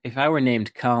if I were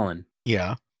named Colin,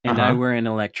 Yeah. and I were an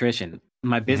electrician,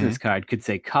 my business card could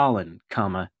say Colin,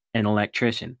 comma, an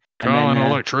electrician. Colin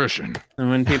electrician.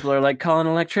 And when people are like, Colin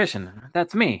electrician,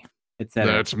 that's me.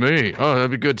 That's me. Oh,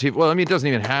 that'd be good TV. Well, I mean, it doesn't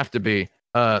even have to be.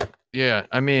 Yeah,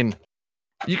 I mean,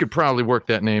 you could probably work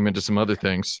that name into some other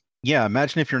things. Yeah,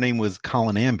 imagine if your name was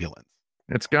Colin Ambulance.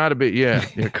 It's got to be, yeah,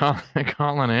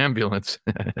 Colin Ambulance.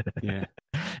 Yeah.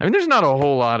 I mean, there's not a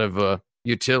whole lot of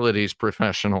utilities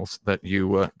professionals that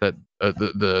the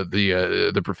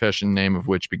profession name of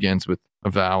which begins with a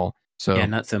vowel. So yeah,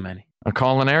 not so many. A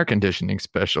Colin air conditioning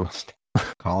specialist.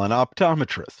 Colin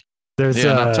optometrist. There's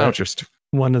an optometrist.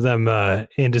 One of them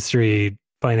industry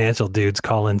financial dudes,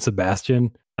 Colin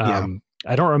Sebastian.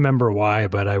 I don't remember why,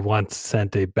 but I once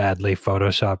sent a badly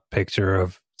photoshopped picture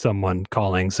of someone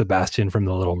calling Sebastian from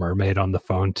The Little Mermaid on the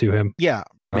phone to him. Yeah.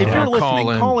 If you're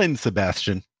listening, call in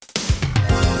Sebastian.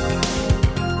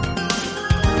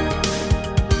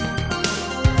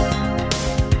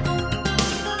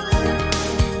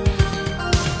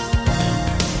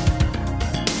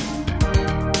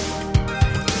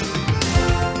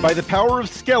 By the power of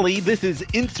Skelly, this is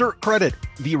Insert Credit,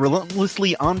 the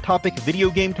relentlessly on-topic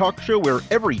video game talk show where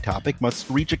every topic must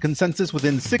reach a consensus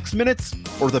within 6 minutes,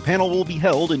 or the panel will be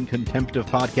held in contempt of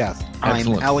podcast.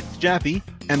 Excellent. I'm Alex Jaffe,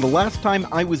 and the last time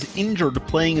I was injured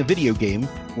playing a video game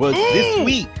was this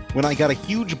week, when I got a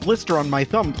huge blister on my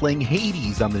thumb playing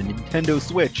Hades on the Nintendo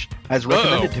Switch, as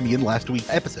recommended to me in last week's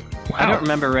episode. Wow. I don't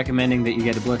remember recommending that you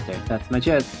get a blister. That's my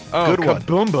joke. Oh, good one.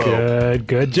 Kabumbo.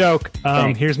 Good joke.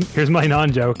 Here's my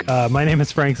non-joke. My name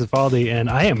is Frank Cifaldi, and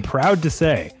I am proud to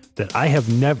say that I have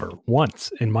never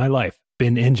once in my life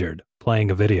been injured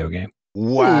playing a video game.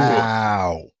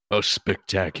 Wow. Oh,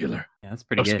 spectacular. Yeah, that's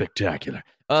pretty good. Spectacular.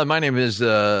 My name is Tim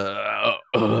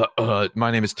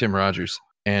Rogers,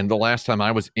 and the last time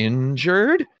I was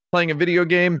injured playing a video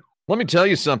game, let me tell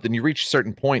you something. You reach a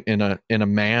certain point in a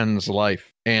man's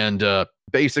life, and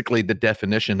basically the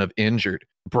definition of injured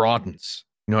broadens.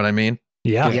 You know what I mean?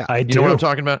 Yeah. I do. You know what I'm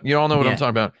talking about? You all know what I'm talking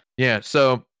about. Yeah.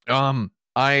 So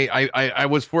I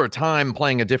was for a time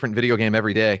playing a different video game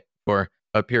every day for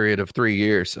a period of 3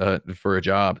 years for a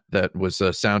job that was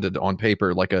sounded on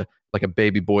paper like a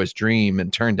baby boy's dream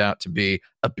and turned out to be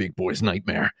a big boy's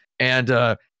nightmare. And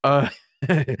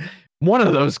one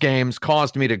of those games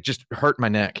caused me to just hurt my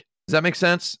neck. Does that make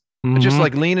sense? Mm-hmm. Just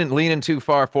like leaning too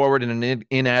far forward in an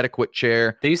inadequate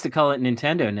chair. They used to call it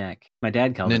Nintendo neck. My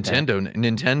dad called it that.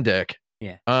 Nintendo.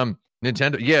 Yeah.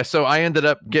 Nintendo. Yeah. So I ended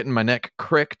up getting my neck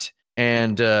cricked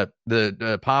and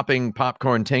the popping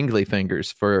popcorn tingly fingers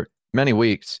for many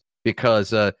weeks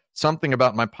because something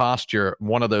about my posture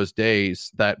one of those days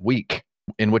that week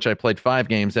in which I played 5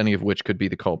 games, any of which could be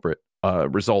the culprit,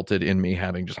 resulted in me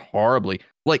having just horribly,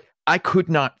 like, I could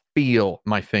not feel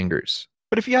my fingers.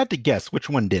 But if you had to guess, which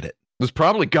one did it? It was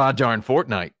probably goddarn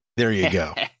Fortnite. There you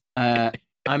go.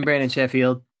 I'm Brandon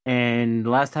Sheffield, and the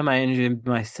last time I injured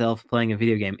myself playing a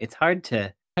video game, it's hard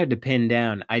to pin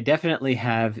down. I definitely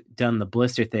have done the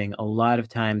blister thing a lot of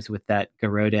times with that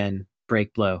Garoden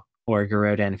break blow or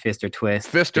Garoden fist or twist.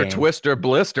 Fist or twister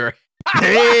blister.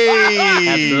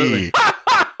 Hey!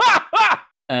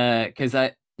 Because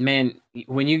man,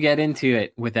 when you get into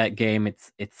it with that game,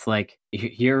 it's like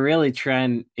you're really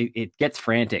trying. It gets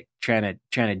frantic trying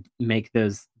to make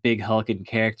those big hulking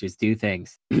characters do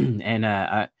things. And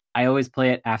I always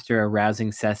play it after a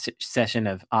rousing session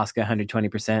of Oscar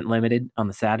 120% limited on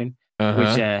the Saturn,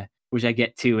 which I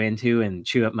get too into and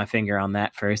chew up my finger on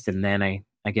that first, and then I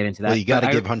get into that. Well, you got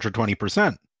to give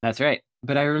 120%. That's right.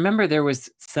 But I remember there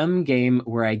was some game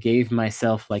where I gave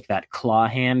myself like that claw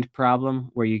hand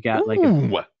problem where you got like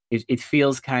it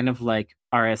feels kind of like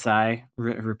RSI,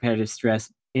 repetitive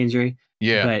stress injury.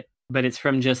 Yeah. But it's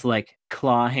from just like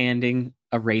claw handing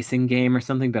a racing game or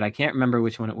something, but I can't remember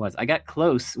which one it was. I got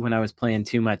close when I was playing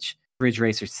too much Ridge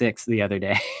Racer 6 the other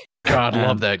day. God,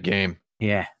 love that game.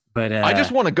 Yeah. But I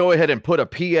just want to go ahead and put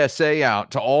a PSA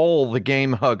out to all the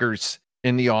game huggers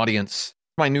in the audience.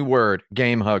 My new word,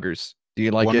 game huggers. Do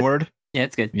you like it? One word? Yeah,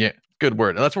 it's good. Yeah, good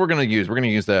word. That's what we're going to use. We're going to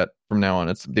use that from now on.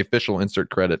 It's the official insert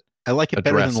credit. I like it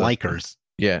better than likers.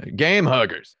 Yeah, game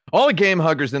huggers. All the game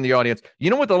huggers in the audience. You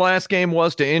know what the last game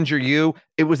was to injure you?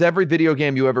 It was every video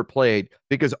game you ever played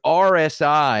because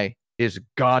RSI is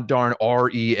goddarn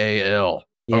REAL.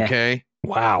 Yeah. Okay?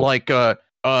 Wow. Like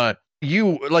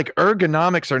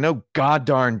ergonomics are no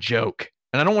goddarn joke.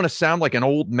 And I don't want to sound like an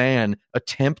old man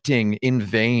attempting in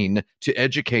vain to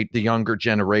educate the younger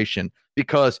generation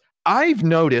because I've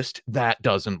noticed that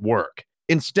doesn't work.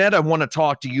 Instead, I want to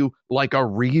talk to you like a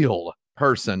real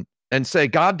person and say,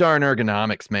 God darn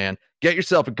ergonomics, man. Get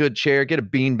yourself a good chair, get a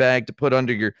beanbag to put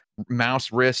under your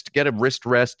mouse wrist, get a wrist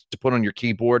rest to put on your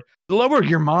keyboard. Lower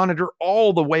your monitor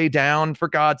all the way down, for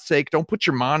God's sake. Don't put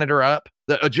your monitor up.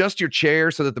 Adjust your chair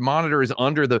so that the monitor is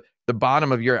under the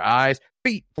bottom of your eyes.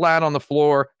 Feet flat on the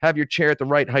floor. Have your chair at the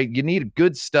right height. You need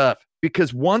good stuff,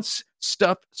 because once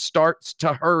stuff starts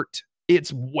to hurt,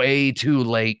 it's way too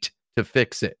late to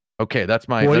fix it. Okay, that's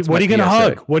my. What my are you gonna PSA.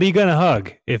 hug? What are you gonna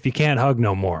hug if you can't hug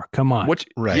no more? Come on.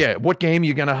 Right. Yeah, what game are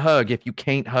you gonna hug if you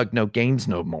can't hug no games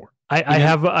no more? I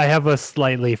have a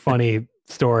slightly funny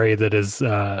story that is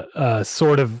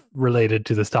sort of related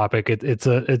to this topic. It's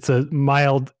a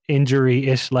mild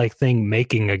injury-ish like thing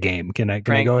making a game. Can I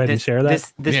Frank, go ahead and share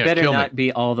that? This Yeah, better kill me. not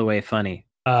be all the way funny.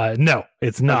 No,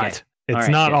 it's not. Okay. It's All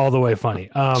right, not good. all the way funny.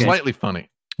 Slightly funny.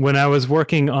 When I was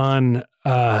working on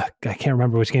I can't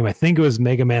remember which game. I think it was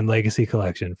Mega Man Legacy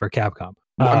Collection for Capcom.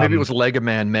 Or maybe it was Lega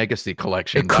Man Megacy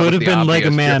Collection. It That could was have the been obvious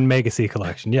Mega Man Legacy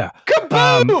Collection. Yeah.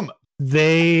 Kaboom!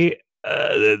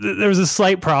 There was a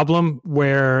slight problem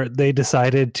where they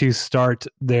decided to start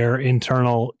their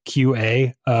internal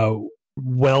QA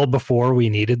well before we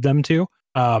needed them to.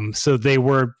 So they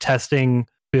were testing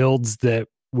builds that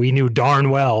we knew darn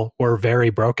well were very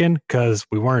broken because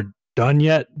we weren't done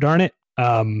yet, darn it.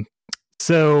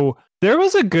 So there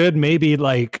was a good maybe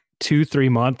like 2-3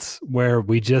 months where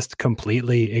we just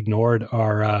completely ignored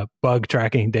our bug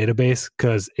tracking database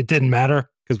because it didn't matter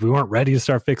because we weren't ready to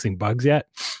start fixing bugs yet.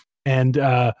 And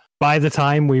by the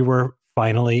time we were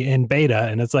finally in beta,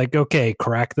 and it's like, okay,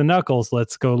 crack the knuckles,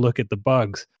 let's go look at the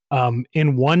bugs.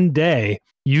 In one day,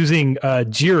 using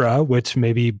Jira, which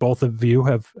maybe both of you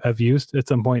have used at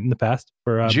some point in the past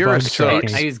for Jira bug sucks.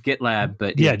 tracking. I use GitLab,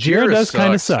 but Yeah, Jira Jira does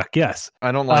kind of sucks. suck. Yes.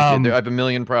 I don't like it. I have a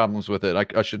million problems with it.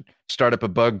 I should start up a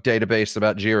bug database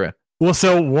about Jira. Well,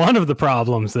 so one of the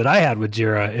problems that I had with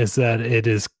Jira is that it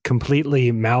is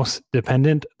completely mouse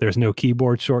dependent. There's no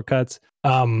keyboard shortcuts.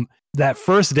 That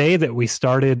first day that we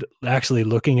started actually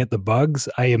looking at the bugs,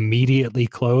 I immediately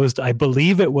closed. I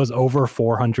believe it was over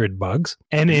 400 bugs.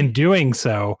 And in doing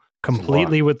so,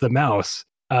 completely with the mouse,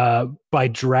 by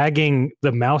dragging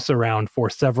the mouse around for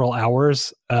several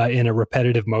hours in a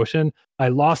repetitive motion, I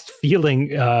lost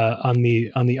feeling on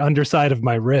the underside of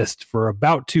my wrist for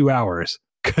about 2 hours.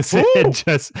 Because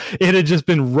it had just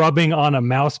been rubbing on a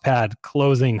mouse pad,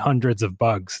 closing hundreds of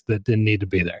bugs that didn't need to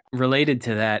be there. related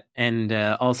to that, and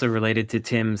also related to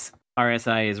Tim's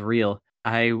RSI is real.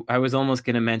 I was almost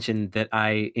going to mention that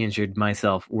I injured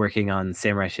myself working on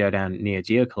Samurai Showdown Neo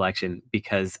Geo Collection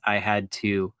because I had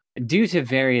to, due to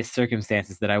various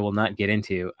circumstances that I will not get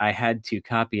into, I had to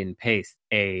copy and paste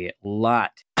a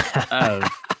lot of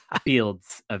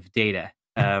fields of data.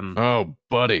 Oh,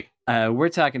 buddy. We're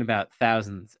talking about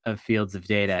thousands of fields of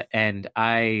data, and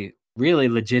I really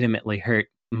legitimately hurt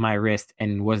my wrist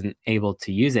and wasn't able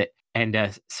to use it. And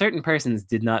certain persons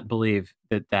did not believe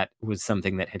that was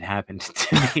something that had happened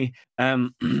to me.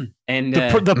 And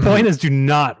The point is, do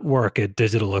not work at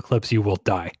Digital Eclipse. You will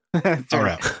die. that's All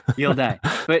right. right. You'll die.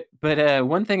 But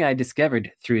one thing I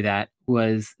discovered through that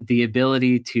was the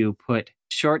ability to put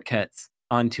shortcuts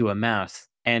onto a mouse.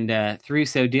 And through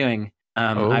so doing,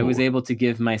 I was able to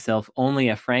give myself only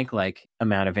a Frank-like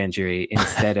amount of injury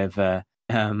instead of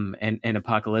an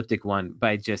apocalyptic one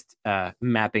by just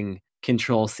mapping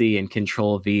Control-C and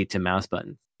Control-V to mouse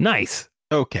buttons. Nice.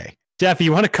 Okay. Jeff,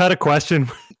 you want to cut a question?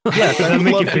 Yes, Does I that would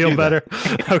make love you to feel do that.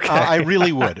 better? Okay. I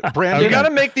really would. Brandon, You got to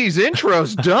make these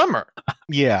intros dumber.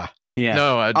 yeah. Yeah.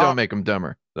 No, don't make them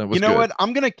dumber. That was You know good. what?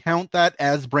 I'm going to count that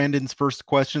as Brandon's first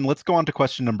question. Let's go on to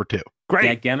question number 2.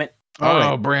 Great. Dadgummit. All Oh,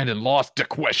 right. Brandon lost the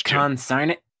question. Consarn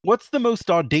it. What's the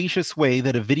most audacious way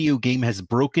that a video game has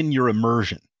broken your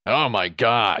immersion? Oh, my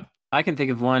God. I can think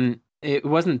of one. It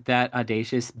wasn't that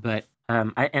audacious, but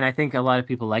I think a lot of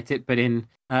people liked it. But in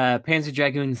Panzer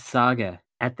Dragoon Saga,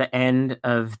 at the end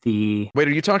of the, Wait,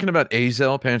 are you talking about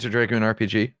Azel, Panzer Dragoon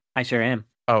RPG? I sure am.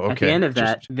 Oh, okay. At the end of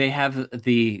that, they have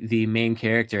the main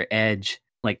character Edge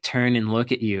like turn and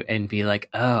look at you and be like,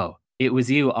 "Oh, it was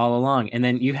you all along." And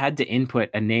then you had to input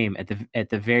a name at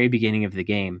the very beginning of the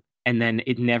game, and then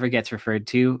it never gets referred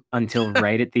to until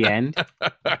right at the end.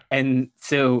 And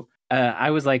so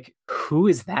I was like, "Who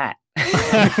is that?"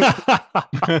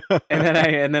 and then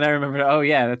I remembered, oh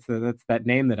yeah, that's that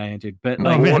name that I entered. But Oh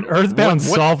like, man, Earthbound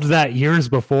what- solved that years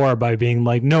before by being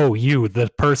like, no, you, the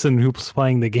person who's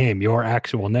playing the game, your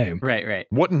actual name. right.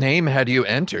 What name had you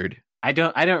entered? I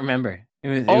don't remember. It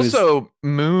was Also,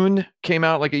 Moon came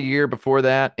out like a year before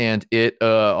that, and it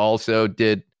also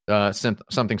did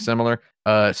something similar.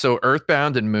 So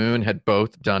Earthbound and Moon had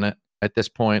both done it at this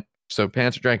point. So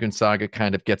Panzer Dragoon Saga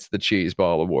kind of gets the cheese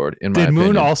ball award in my Did Moon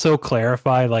opinion. also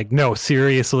clarify, like, no,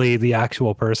 seriously, the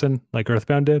actual person, like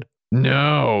Earthbound did?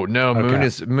 No,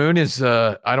 Okay. Moon is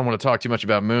I don't want to talk too much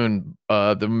about Moon.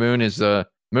 The Moon is a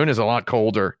lot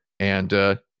colder and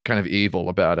kind of evil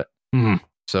about it. Hmm.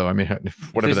 So I mean,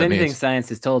 If whatever there's that anything means. science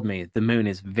has told me, the moon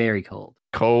is very cold.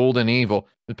 Cold and evil.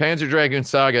 The Panzer Dragoon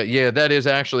Saga, yeah, that is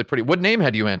actually pretty. What name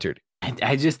had you entered? I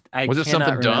Was it cannot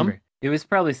something dumb? remember. It was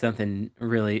probably something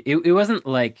really. It wasn't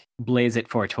like Blaze at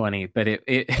 420, but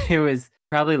it was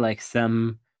probably like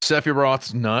some.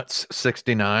 Sephiroth's nuts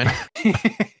 69.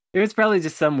 It was probably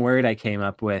just some word I came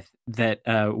up with that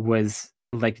was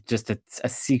like just a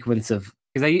sequence of,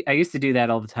 because I used to do that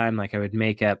all the time. Like I would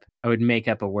make up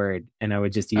a word and I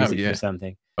would just use it for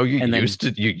something. Oh, you And then- used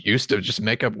to just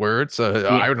make up words.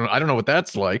 Yeah. I don't know what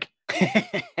that's like.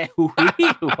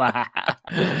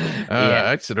 Yeah.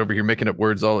 I sit over here making up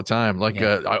words all the time. Like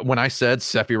when I said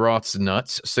Sephiroth's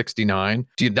nuts 69,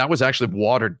 dude, that was actually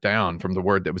watered down from the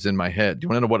word that was in my head. Do you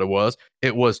want to know what it was?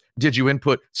 It was, did you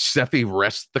input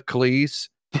Sephiresticles?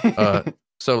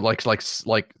 So like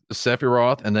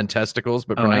Sephiroth and then testicles,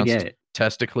 but I pronounced get it.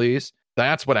 testicles.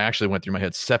 That's what actually went through my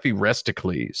head.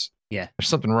 Sephiresticles. Yeah. There's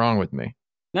something wrong with me.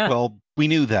 Nah. Well, we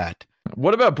knew that.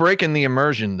 What about breaking the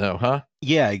immersion though, huh?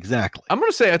 Yeah, exactly. I'm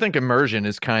gonna say I think immersion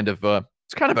is kind of a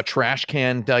trash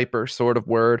can diaper sort of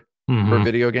word for Mhm.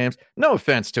 video games. No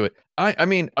offense to it. I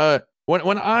mean,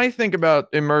 when I think about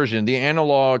immersion, the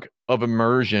analog of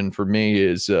immersion for me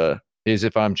is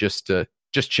if I'm just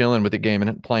chilling with the game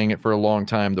and playing it for a long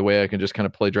time, the way I can just kind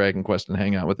of play Dragon Quest and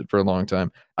hang out with it for a long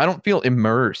time. I don't feel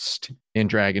immersed in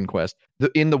Dragon Quest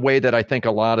in the way that I think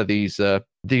a lot of these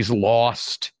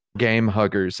lost game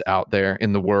huggers out there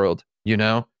in the world, you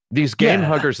know, these game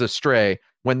huggers astray,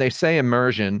 when they say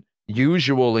immersion,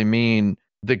 usually mean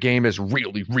the game is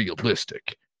really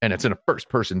realistic and it's in a first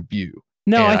person view.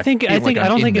 No, And I don't think in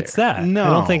it's that. No. I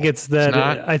don't think it's that. It's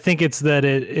not? I think it's that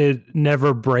it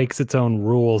never breaks its own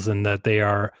rules and that they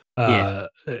are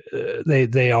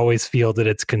they always feel that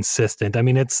it's consistent. I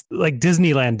mean, it's like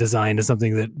Disneyland design is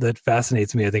something that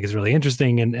fascinates me. I think is really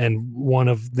interesting, and one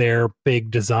of their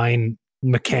big design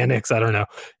mechanics, I don't know,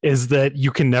 is that you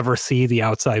can never see the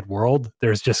outside world.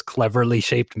 There's just cleverly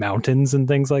shaped mountains and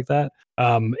things like that.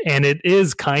 And it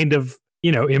is kind of,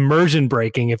 you know, immersion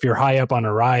breaking if you're high up on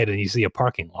a ride and you see a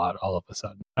parking lot all of a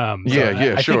sudden. I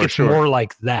think it's more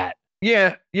like that.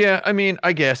 Yeah. I mean,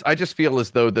 I guess I just feel as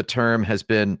though the term has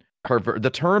been the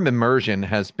term immersion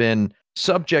has been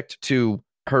subject to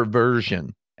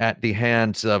perversion at the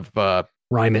hands of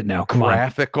Rhyme it now. Come on.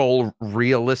 graphical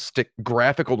realism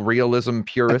At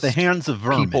purists. the hands of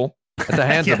vermin. People at the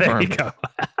hands Yeah, of there you vermin. go.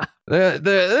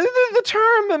 The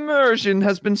term immersion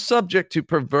has been subject to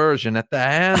perversion at the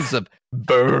hands of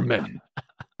vermin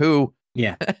who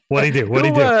What'd he do?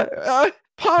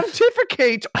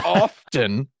 pontificate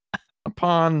often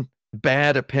upon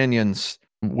bad opinions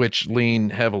which lean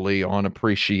heavily on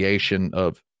appreciation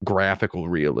of graphical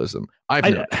realism. I've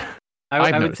noticed.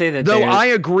 I would say that though I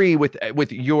agree with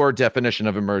your definition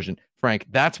of immersion, Frank,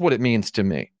 that's what it means to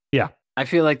me. I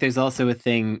feel like there's also a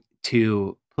thing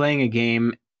to playing a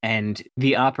game and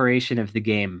the operation of the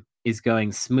game is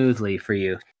going smoothly for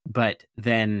you, but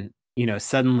then, you know,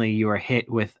 suddenly you are hit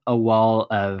with a wall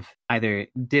of either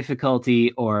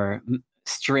difficulty or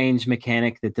strange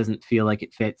mechanic that doesn't feel like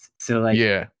it fits. So like,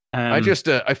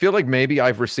 I feel like maybe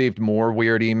I've received more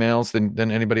weird emails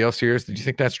than anybody else here. Did you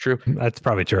think that's true? That's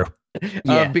probably true.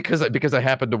 Because I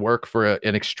happen to work for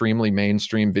an extremely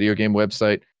mainstream video game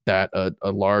website that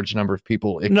a large number of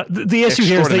people. The issue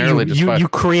here is that you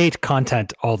create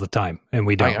content all the time, and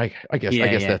we don't. I guess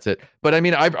that's it. But I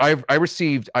mean, I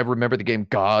remember the game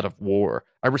God of War.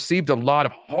 I received a lot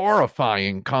of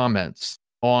horrifying comments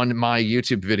on my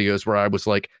YouTube videos where I was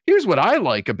like, "Here's what I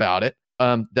like about it."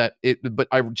 But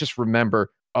I just remember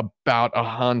about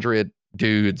 100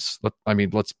 dudes.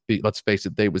 Let's face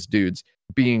it, they was dudes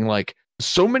being like,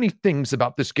 so many things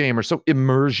about this game are so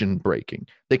immersion breaking.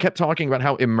 They kept talking about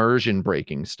how immersion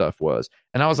breaking stuff was.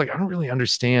 And I was like, I don't really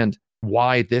understand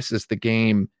why this is the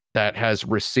game that has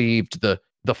received the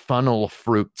funnel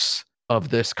fruits of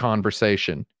this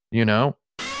conversation, you know?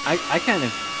 I kind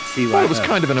of see why. Well, it was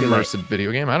kind of an immersive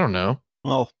video game. I don't know.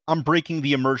 Well, I'm breaking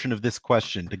the immersion of this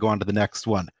question to go on to the next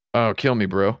one. Oh, kill me,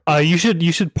 bro. You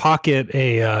should pocket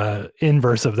a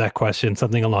inverse of that question,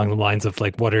 something along the lines of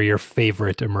like, what are your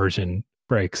favorite immersion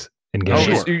breaks in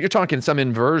games? You're talking some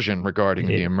inversion regarding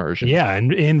the immersion. Yeah,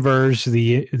 and inverse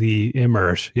the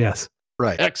immerse. Yes.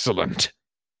 Right. Excellent.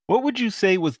 What would you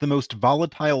say was the most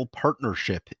volatile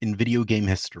partnership in video game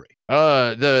history?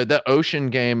 The ocean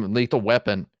game Lethal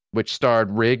Weapon, which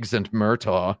starred Riggs and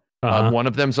Murtaugh, One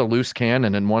of them's a loose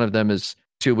cannon, and one of them is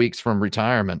 2 weeks from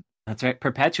retirement. That's right,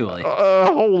 perpetually. A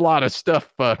whole lot of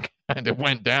stuff kind of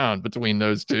went down between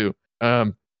those two.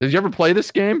 Did you ever play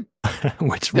this game?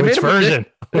 Which version?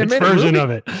 Which version of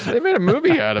it? They made a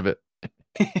movie out of it.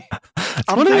 It's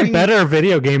one of the better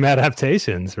video game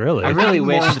adaptations, really. I really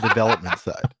wish the development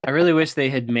side. I really wish they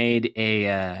had made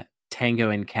a Tango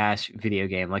and Cash video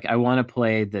game. Like, I want to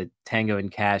play the Tango and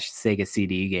Cash Sega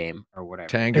CD game or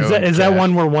whatever. Is that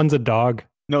one where one's a dog?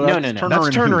 No.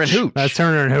 That's Turner and Hooch. That's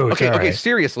Turner and Hooch. Okay, right.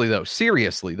 Seriously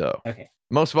though. Okay.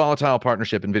 Most volatile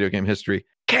partnership in video game history.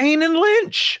 Kane and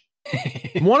Lynch.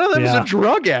 One of them is a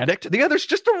drug addict. The other's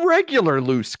just a regular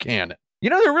loose cannon. You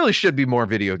know, there really should be more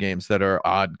video games that are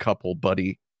odd couple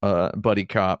buddy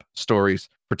cop stories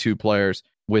for two players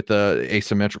with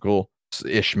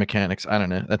asymmetrical-ish mechanics. I don't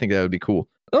know. I think that would be cool.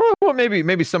 Oh, well,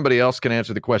 maybe somebody else can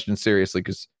answer the question seriously,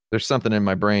 because there's something in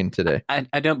my brain today.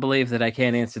 I don't believe that I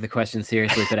can answer the question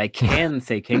seriously, but I can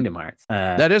say Kingdom Hearts.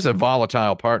 That is a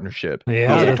volatile partnership.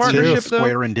 Yeah, Is it a that's partnership, true.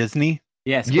 Square and Disney.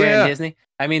 Yeah, Square and Disney.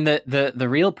 I mean, the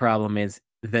real problem is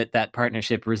that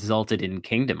partnership resulted in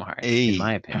Kingdom Hearts, in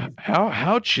my opinion.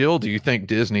 How chill do you think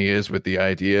Disney is with the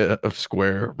idea of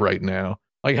Square right now?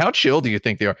 Like, how chill do you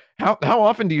think they are? How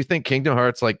often do you think Kingdom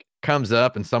Hearts like comes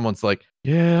up and someone's like,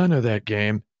 "Yeah, I know that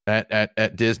game,"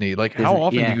 at Disney? Like, how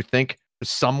often do you think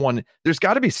there's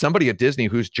got to be somebody at Disney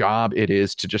whose job it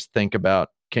is to just think about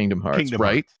Kingdom Hearts,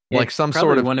 right? Yeah, like some probably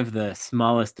sort of one of the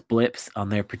smallest blips on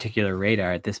their particular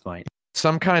radar at this point.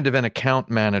 Some kind of an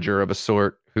account manager of a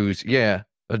sort who's a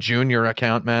junior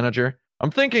account manager.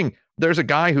 I'm thinking there's a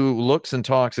guy who looks and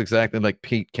talks exactly like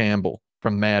Pete Campbell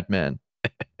from Mad Men.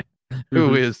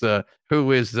 who is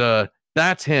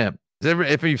that's him.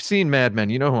 If you've seen Mad Men,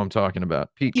 you know who I'm talking about.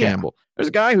 Pete Campbell. There's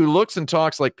a guy who looks and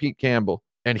talks like Pete Campbell,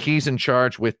 and he's in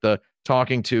charge with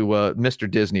talking to Mr.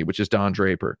 Disney, which is Don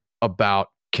Draper, about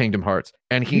Kingdom Hearts.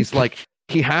 And he's like,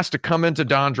 he has to come into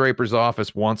Don Draper's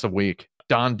office once a week.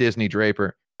 Don Disney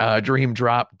Draper. Dream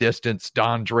drop distance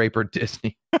Don Draper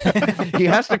Disney. He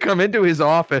has to come into his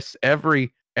office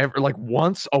every like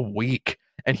once a week,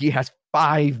 and he has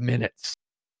 5 minutes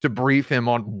to brief him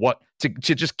on what to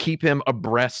just keep him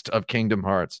abreast of Kingdom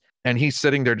Hearts. And he's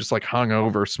sitting there just like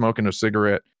hungover, smoking a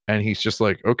cigarette, and he's just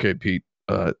like, "Okay, Pete,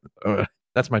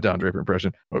 that's my Don Draper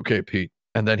impression. Okay, Pete,"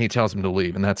 and then he tells him to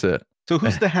leave, and that's it. So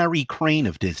who's the Harry Crane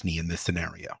of Disney in this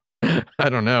scenario? I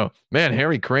don't know, man.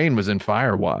 Harry Crane was in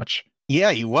Firewatch.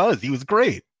 Yeah, he was. He was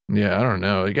great. Yeah, I don't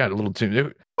know. He got a little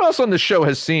too. Who else on the show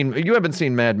has seen? You haven't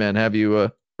seen Mad Men, have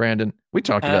you, Brandon? We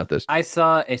talked about this. I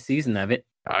saw a season of it.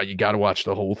 You got to watch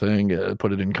the whole thing.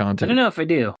 Put it in context. I don't know if I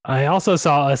do. I also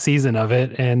saw a season of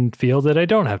it and feel that I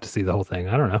don't have to see the whole thing.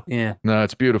 I don't know. Yeah. No,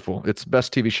 it's beautiful. It's the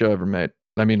best TV show ever made.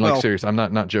 I mean, like, serious. I'm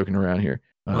not joking around here.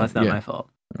 Well, that's not my fault.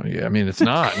 Oh, yeah, I mean, it's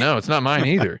not. No, it's not mine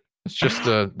either. It's just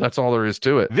that's all there is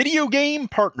to it. Video game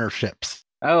partnerships.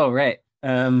 Oh, right.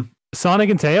 Sonic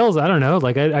and Tails, I don't know.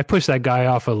 Like, I push that guy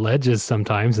off of ledges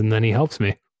sometimes, and then he helps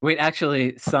me. Wait,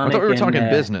 actually, Sonic. I thought we were talking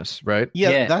business, right?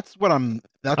 Yeah, that's what I'm.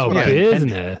 That's what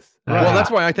business. Well,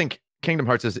 that's why I think Kingdom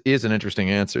Hearts is an interesting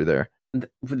answer there.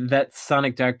 That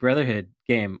Sonic Dark Brotherhood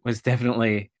game was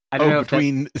definitely. I don't know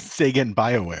between Sega and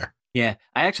BioWare. Yeah,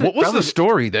 I actually. What was the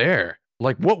story there?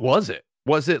 Like, what was it?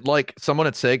 Was it like someone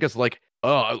at Sega's like,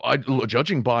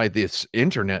 judging by this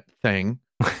internet thing,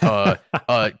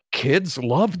 kids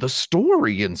love the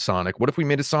story in Sonic. What if we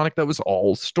made a Sonic that was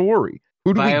all story?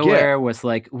 Who do we get? BioWare was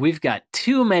like, we've got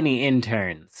too many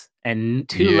interns and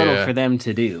too little for them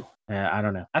to do. I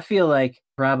don't know. I feel like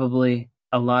probably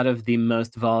a lot of the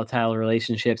most volatile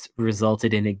relationships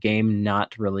resulted in a game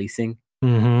not releasing.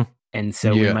 Mm-hmm. And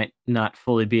so we might not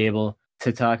fully be able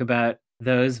to talk about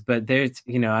those, but there's,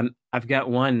 I've got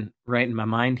one right in my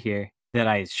mind here that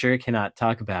I sure cannot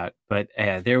talk about, but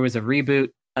there was a reboot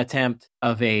attempt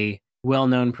of a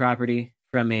well-known property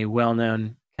from a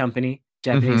well-known company,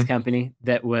 Japanese company,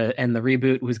 and the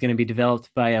reboot was going to be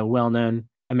developed by a well-known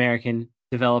American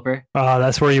developer. Oh,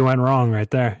 that's where you went wrong right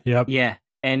there. Yep. Yeah.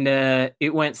 And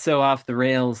it went so off the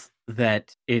rails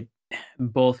that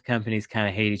both companies kind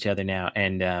of hate each other now,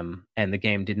 and the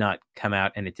game did not come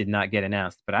out and it did not get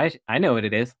announced. But I know what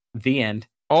it is. The end.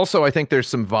 Also, I think there's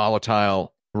some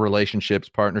volatile relationships,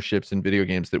 partnerships in video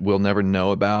games that we'll never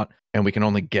know about, and we can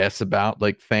only guess about.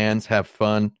 Like, fans have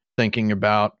fun thinking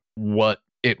about what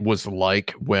it was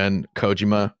like when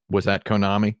Kojima was at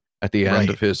Konami at the end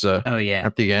of his at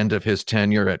the end of his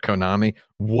tenure at Konami.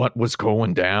 What was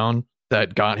going down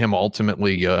that got him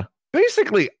ultimately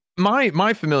basically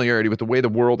my familiarity with the way the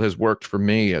world has worked for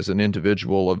me as an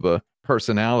individual of a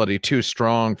personality too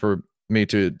strong for me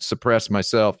to suppress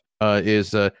myself.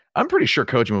 is I'm pretty sure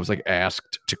Kojima was like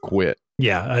asked to quit.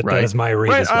 Yeah, Right. that is my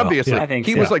read Right, as well. obviously. I think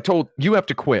he so. was like told you have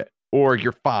to quit or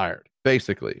you're fired,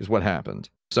 basically, is what happened.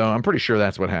 So I'm pretty sure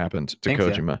that's what happened to Think so.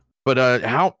 Kojima. But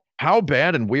how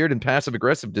bad and weird and passive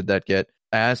aggressive did that get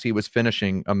as he was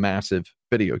finishing a massive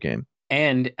video game?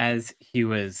 And as he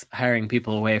was hiring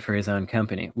people away for his own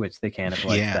company, which they can't have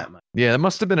liked Yeah. that much. Yeah, it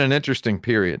must have been an interesting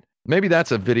period. Maybe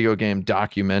that's a video game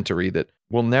documentary that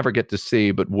we'll never get to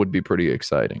see, but would be pretty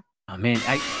exciting. Oh man,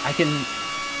 I can.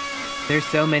 There's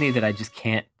so many that I just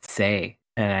can't say,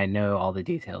 and I know all the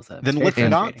details of. Then It's let's very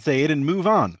not frustrating. say it and move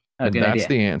on. Oh, And good that's idea.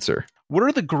 the answer. What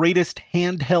are the greatest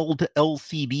handheld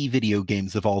LCD video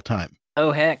games of all time?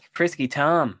 Oh heck, Frisky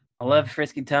Tom. I love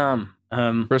Frisky Tom.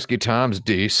 Frisky Tom's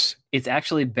Deece. It's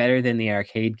actually better than the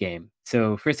arcade game.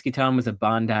 So Frisky Tom was a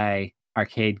Bandai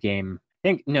arcade game. I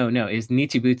think no, it was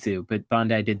Nichibutsu, but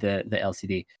Bandai did the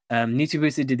LCD.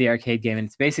 Nichibutsu did the arcade game, and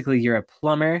it's basically you're a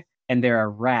plumber, and there are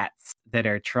rats that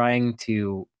are trying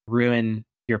to ruin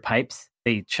your pipes.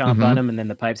 They chomp on them, and then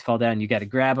the pipes fall down. You got to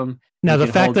grab them. Now, You the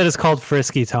can fact hold- that it's called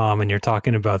Frisky Tom and you're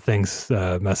talking about things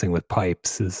messing with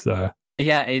pipes is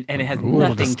Yeah, and it has A little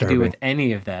nothing to do disturbing. with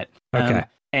any of that. Okay.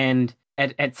 And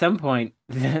at some point,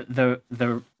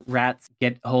 the rats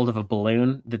get hold of a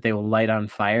balloon that they will light on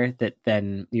fire. That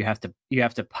then you have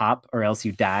to pop, or else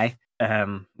you die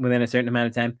within a certain amount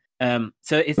of time.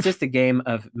 So it's just a game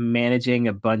of managing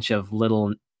a bunch of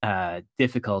little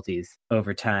difficulties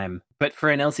over time. But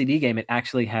for an LCD game, it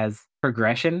actually has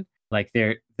progression. Like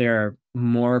there are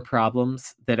more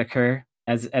problems that occur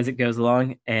as it goes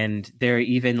along, and there are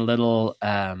even little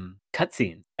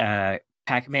cutscenes,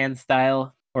 Pac-Man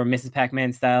style or Mrs.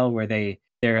 Pac-Man style, where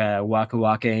they're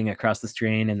walking across the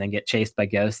screen and then get chased by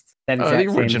ghosts. That The exact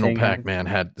same original thing happens. Pac-Man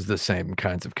had the same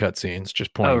kinds of cutscenes,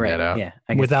 just Oh pointing right, that out. yeah,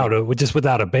 I guess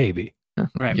without a baby.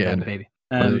 right, Yeah, without a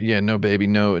baby. No baby,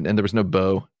 no, and there was no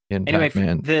bow in Anyway,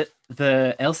 Pac-Man.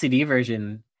 the LCD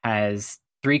version has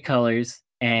 3 colors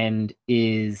and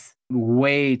is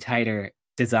way tighter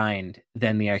designed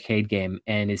than the arcade game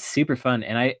and is super fun.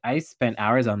 And I spent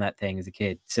hours on that thing as a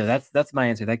kid. So that's my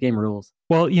answer. That game rules.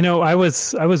 Well, I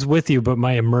was with you, but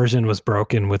my immersion was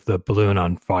broken with the balloon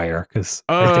on fire because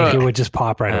I think it would just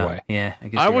pop right Oh, away. Yeah, I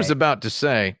guess I you're was right. about to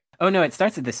say, Oh no, it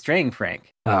starts at the string,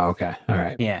 Frank. Oh, okay, all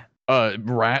right. Yeah.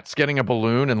 rats getting a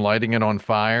balloon and lighting it on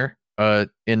fire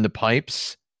in the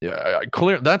pipes. Yeah,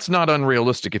 clear. That's not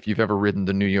unrealistic if you've ever ridden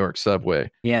the New York subway,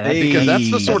 Yeah, Hey. because that's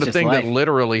the That's sort of just thing life. that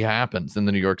literally happens in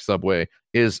the New York subway.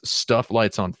 Is stuff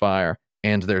lights on fire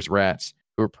and there's rats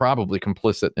who are probably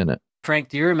complicit in it. Frank,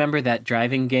 do you remember that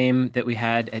driving game that we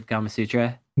had at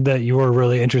Gamasutra? That you were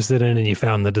really interested in and you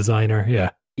found the designer.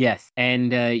 Yeah. Yes.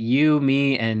 And you,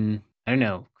 me, and I don't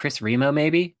know, Chris Remo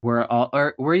maybe were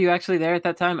you actually there at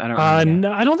that time? I don't remember.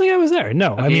 No, I don't think I was there.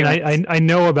 No, I Okay, mean, let's- I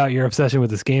know about your obsession with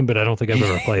this game, but I don't think I've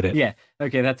ever played it. Yeah.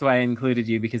 Okay, that's why I included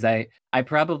you, because I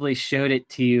probably showed it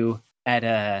to you at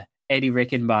Eddie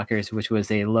Rickenbacher's, which was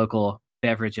a local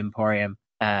beverage emporium,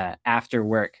 after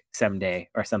work someday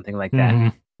or something like that.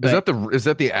 Mhm. Is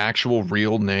that the actual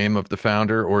real name of the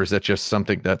founder, or is that just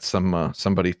something that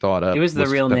somebody thought up? It was the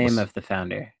real name of the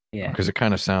founder. Yeah. Because it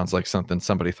kind of sounds like something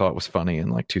somebody thought was funny in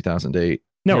like 2008.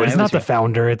 No, No, it's it not was the real.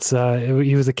 founder. It's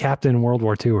he was a captain in World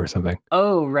War II or something.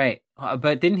 Oh, right.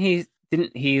 But didn't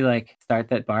he like start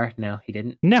that bar? No, he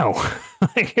didn't. No,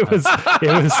 like it was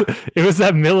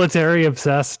that military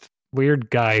obsessed weird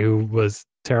guy who was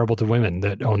terrible to women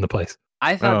that owned the place.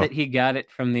 I thought Oh. that he got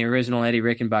it from the original Eddie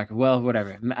Rickenbacker. Well,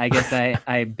 whatever. I guess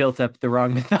I built up the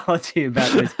wrong mythology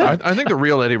about this. I think the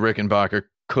real Eddie Rickenbacker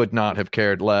could not have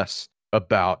cared less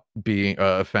about being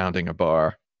founding a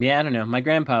bar. Yeah, I don't know. My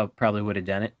grandpa probably would have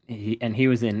done it.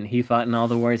 He fought in all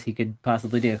the wars he could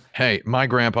possibly do. Hey, my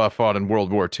grandpa fought in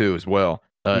World War II as well.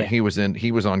 Yeah. He was on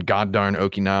goddarn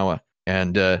Okinawa,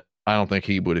 and I don't think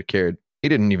he would have cared. He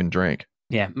didn't even drink.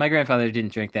 Yeah, my grandfather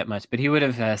didn't drink that much, but he would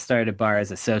have started a bar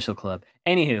as a social club.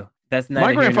 Anywho, that's not.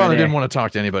 My grandfather didn't want to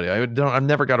talk to anybody. I've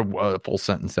never got a full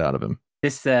sentence out of him.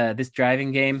 This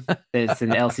driving game. That's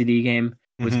an LCD game.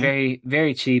 Was Mhm. very,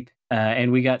 very cheap,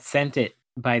 and we got sent it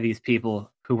by these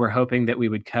people who were hoping that we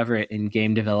would cover it in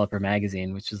Game Developer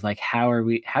Magazine, which was like, how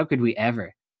could we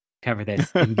ever cover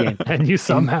this in game? And you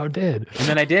somehow did. And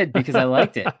then I did, because I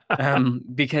liked it.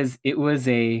 Because it was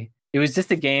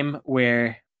just a game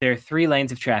where there are 3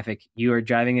 lanes of traffic. You are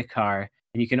driving a car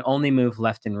and you can only move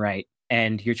left and right,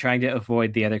 and you're trying to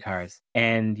avoid the other cars,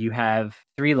 and you have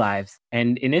 3 lives.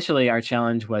 And initially our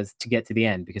challenge was to get to the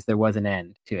end, because there was an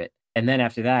end to it. And then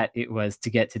after that, it was to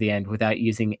get to the end without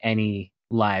using any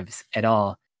lives at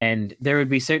all. And there would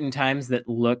be certain times that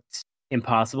looked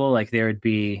impossible. Like there would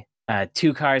be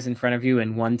two cars in front of you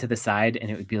and one to the side, and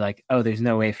it would be like, oh, there's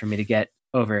no way for me to get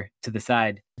over to the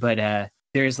side. But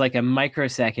there's like a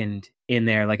microsecond in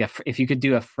there, like if you could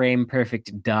do a frame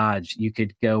perfect dodge, you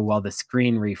could go while the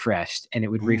screen refreshed, and it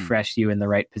would refresh you in the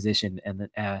right position. And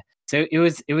so it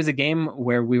was a game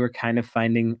where we were kind of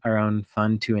finding our own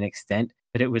fun to an extent,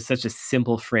 but it was such a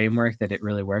simple framework that it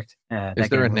really worked. Is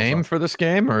there a name for this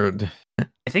game, or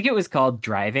I think it was called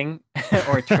Driving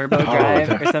or Turbo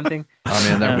Drive or something. Oh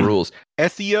man, that rules.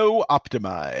 SEO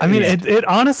optimized. I mean, it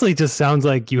honestly just sounds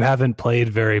like you haven't played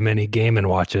very many Game &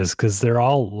 Watches because they're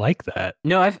all like that.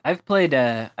 No, I've played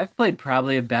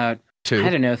probably about 2. I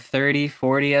don't know, 30,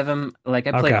 40 of them. Like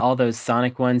I played all those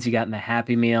Sonic ones you got in the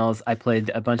Happy Meals. I played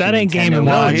a bunch that of ain't Nintendo Game & ones.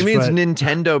 No, Watch, he means but...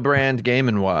 Nintendo brand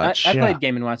Game & Watch. I played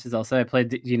Game & Watches also. I played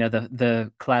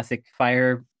the classic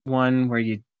Fire one where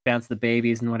you bounce the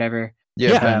babies and whatever.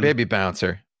 Yeah, Baby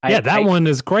Bouncer. That one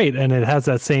is great, and it has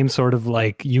that same sort of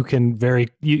like you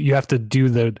have to do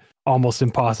the almost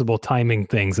impossible timing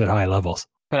things at high levels.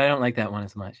 But I don't like that one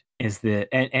as much.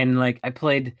 And like I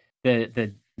played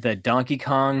the Donkey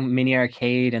Kong mini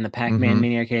arcade and the Pac-Man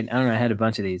mini arcade. I don't know, I had a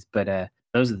bunch of these, but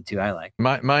those are the two I like.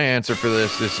 My answer for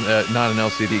this is not an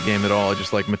LCD game at all. I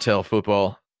just like Mattel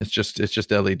football. It's just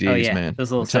LEDs, man.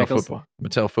 Those little Mattel cycles. football.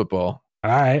 Mattel football.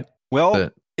 All right. Well,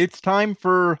 it's time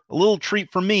for a little treat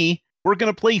for me. We're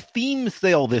going to play Theme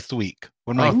Sale this week.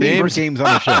 One of my favorite games on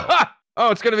the show.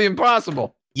 Oh, it's going to be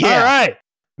impossible. Yeah. All right.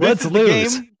 Let's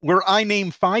lose. The game where I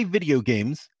name 5 video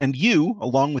games, and you,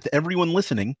 along with everyone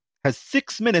listening, has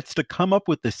 6 minutes to come up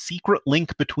with the secret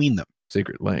link between them.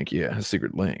 Secret link, yeah.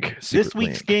 Secret link. This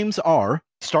week's games are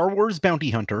Star Wars Bounty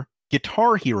Hunter,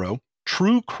 Guitar Hero,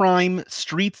 True Crime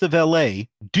Streets of LA,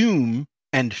 Doom,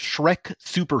 and Shrek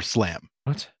Super Slam.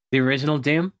 What? The original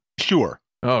Doom? Sure.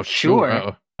 Oh,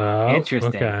 sure. Oh,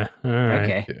 interesting. Okay. All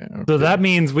right. Okay. So that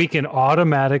means we can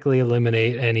automatically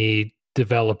eliminate any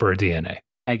developer DNA.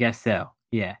 I guess so.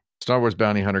 Yeah. Star Wars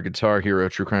Bounty Hunter, Guitar Hero,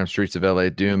 True Crime Streets of LA,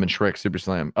 Doom, and Shrek Super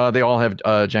Slam. They all have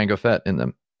Django Fett in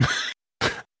them.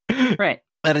 Right.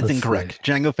 That is incorrect.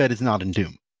 Django Fett is not in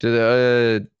Doom.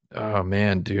 Oh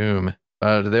man, Doom.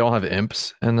 Do they all have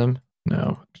imps in them?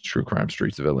 No. True Crime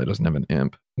Streets of LA doesn't have an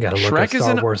imp. You gotta look at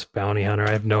Star Wars Bounty Hunter.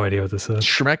 I have no idea what this is.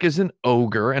 Shrek is an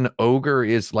ogre. An ogre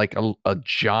is like a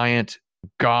giant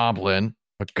goblin.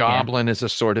 A goblin is a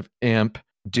sort of imp.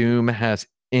 Doom has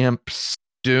imps.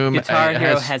 Guitar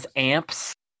Hero has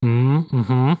amps.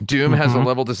 Doom has a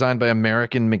level designed by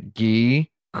American McGee,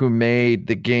 who made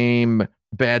the game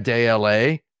Bad Day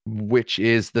LA, which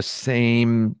is the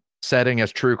same setting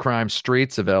as True Crime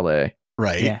Streets of LA.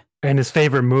 Right. Yeah. And his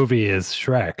favorite movie is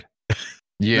Shrek.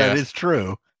 Yeah. That is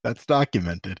true. That's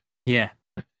documented. Yeah.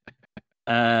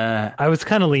 I was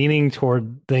kind of leaning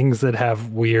toward things that have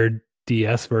weird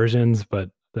DS versions, but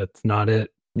that's not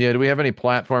it. Yeah, do we have any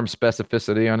platform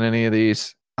specificity on any of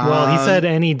these? Well, he said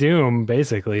any Doom,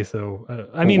 basically. So,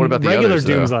 I mean, what about the regular others,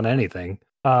 Doom's though? on anything.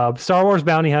 Star Wars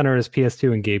Bounty Hunter is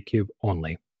PS2 and GameCube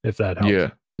only, if that helps.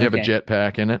 Yeah. You have a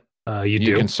jetpack in it. You do.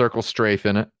 You can circle strafe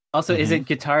in it. Also, is it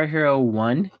Guitar Hero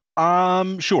 1?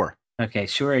 Sure. Okay,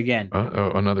 sure again.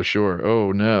 Oh, another sure.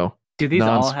 Oh, no. Do these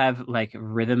all have like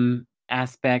rhythm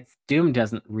aspects? Doom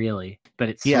doesn't really, but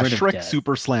it's sort of Shrek does.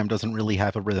 Super Slam doesn't really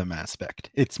have a rhythm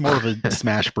aspect. It's more of a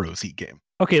Smash Bros. game.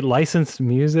 Okay, licensed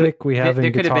music we have there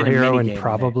in could have Guitar been a Hero and minigame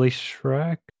probably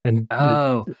Shrek. And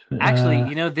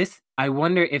actually, this, I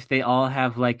wonder if they all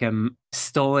have like a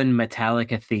stolen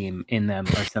Metallica theme in them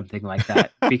or something like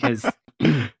that, because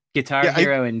Guitar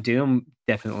Hero and Doom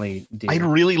definitely do. I'd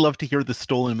really love to hear the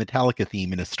stolen Metallica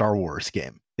theme in a Star Wars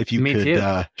game. If you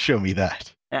could show me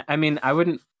that. I mean, I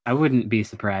wouldn't be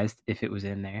surprised if it was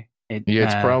in there.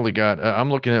 It's probably got.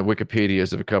 I'm looking at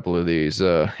Wikipedia's of a couple of these.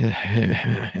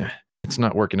 It's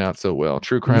not working out so well.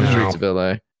 True Crime Streets of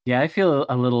LA. Yeah, I feel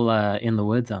a little in the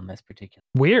woods on this particular.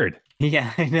 Weird.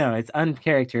 Yeah, I know. It's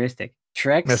uncharacteristic.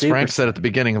 Shrek. As Frank said at the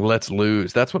beginning, let's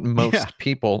lose. That's what most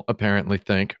people apparently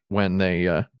think when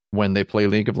they play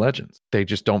League of Legends. They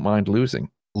just don't mind losing.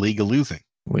 League of Losing.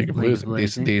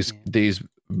 These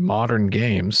modern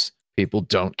games, people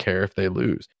don't care if they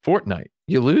lose. Fortnite,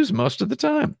 you lose most of the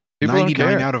time. People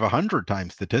 99 out of 100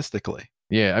 times statistically.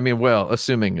 Yeah, I mean, well,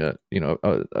 assuming a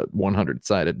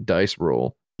 100-sided dice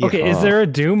roll. Okay, is there a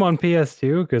Doom on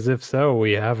PS2? Because if so,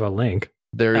 we have a link.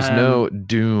 There is no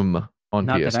Doom on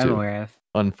not PS2. That I'm aware of.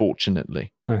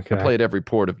 Unfortunately, okay. I played every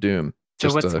port of Doom.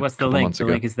 So what's the link? The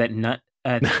link is that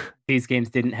these games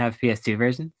didn't have PS2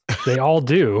 versions. They all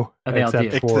do, they all do.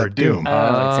 except for Doom. Except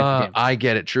for Doom. I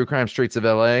get it. True Crime Streets of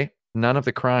LA. None of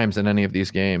the crimes in any of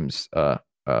these games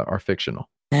are fictional.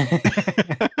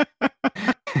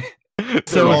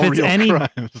 So all if it's real any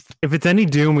crimes. if it's any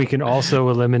Doom, we can also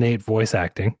eliminate voice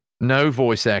acting. No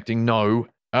voice acting. No.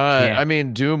 Yeah. I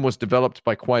mean, Doom was developed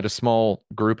by quite a small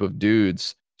group of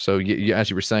dudes. So, as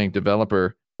you were saying,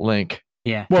 developer link.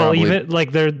 Yeah. Well, Probably- even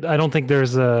like there, I don't think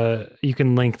there's you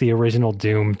can link the original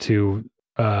Doom to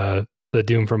the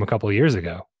Doom from a couple of years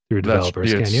ago through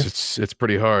developers. Can you? It's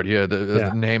pretty hard. Yeah.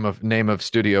 The name of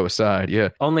studio aside. Yeah.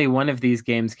 Only one of these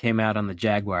games came out on the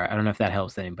Jaguar. I don't know if that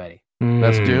helps anybody.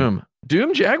 That's Mm. Doom.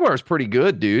 Doom Jaguar is pretty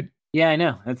good, dude. Yeah, I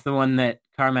know. That's the one that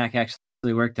Carmack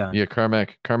actually worked on. Yeah,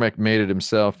 Carmack made it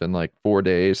himself in like 4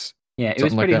 days. Yeah, it was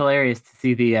Something like pretty that. hilarious to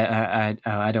see the.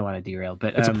 I don't want to derail,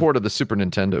 but It's a port of the Super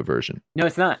Nintendo version. No,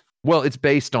 it's not. Well, it's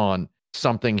based on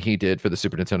something he did for the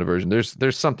Super Nintendo version.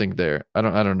 There's something there. I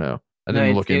don't know. I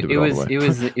didn't look into it all the way. It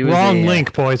was Wrong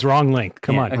link, boys. Wrong link.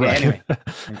 Come yeah, on. okay, Right. anyway.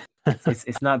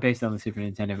 It's not based on the Super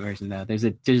Nintendo version though. There's a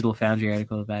Digital Foundry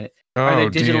article about it. Are there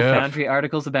Digital Foundry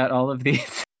articles about all of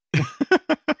these?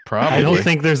 Probably. I don't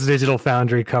think there's Digital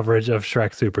Foundry coverage of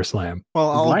Shrek Super Slam. Well,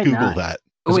 I'll Why Google not? that.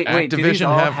 Does Wait. Do these Activision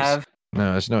all have- have?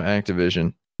 No, there's no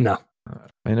Activision. No.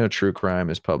 I know True Crime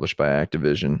is published by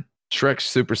Activision. Shrek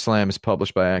Super Slam is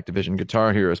published by Activision.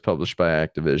 Guitar Hero is published by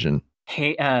Activision.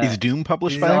 Hey, Is Doom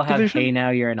published these by all have Activision? Hey, now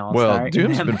you're an all-star. Well, in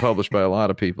Doom's them? been published by a lot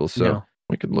of people, so No.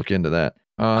 we could look into that.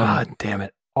 God damn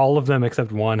it. All of them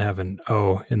except one have an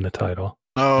O in the title.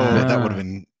 Oh, Ah. that would have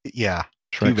been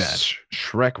too bad.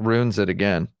 Shrek ruins it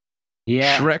again.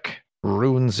 Yeah. Shrek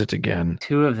ruins it again.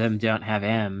 Two of them don't have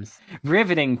M's.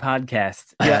 Riveting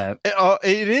podcast. Yeah.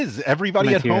 It is. Everybody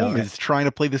at Material, home right. is trying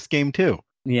to play this game too.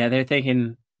 Yeah, they're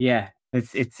thinking. Yeah,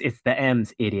 it's the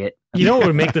M's, idiot. You know what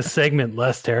would make the segment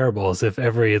less terrible is if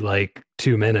every like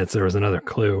 2 minutes there was another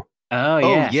clue. Oh Oh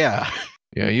yeah. yeah,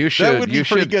 Yeah, you that should. would be You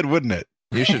pretty should. good, wouldn't it?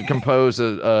 You should compose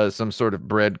some sort of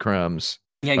breadcrumbs.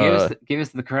 Yeah, give us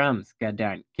the crumbs. God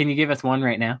darn. Can you give us one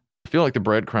right now? I feel like the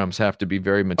breadcrumbs have to be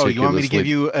very Oh, meticulously, you want me to give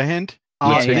you a hint?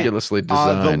 Yeah, meticulously The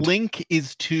designed. link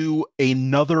is to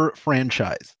another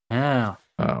franchise. Oh.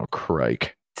 Oh,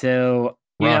 crike! So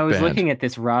I Rock was Band. looking at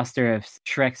this roster of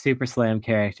Shrek Super Slam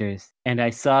characters, and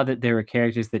I saw that there were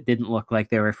characters that didn't look like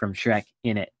they were from Shrek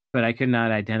in it, but I could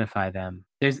not identify them.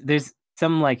 There's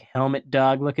some like helmet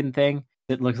dog looking thing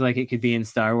that looks like it could be in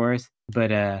Star Wars,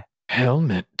 but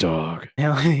Helmet dog.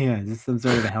 yeah, is this some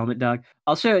sort of a helmet dog?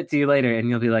 I'll show it to you later, and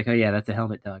you'll be like, oh yeah, that's a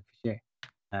helmet dog for sure.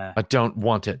 I don't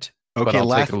want it. But Okay, I'll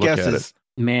last take a look at guesses.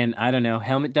 Man, I don't know,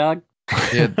 helmet dog.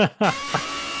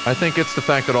 I think it's the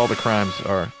fact that all the crimes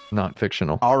are not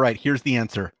fictional. All right, here's the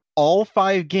answer. All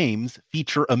 5 games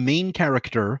feature a main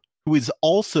character who is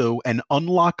also an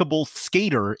unlockable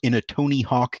skater in a Tony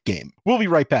Hawk game. We'll be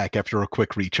right back after a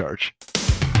quick recharge.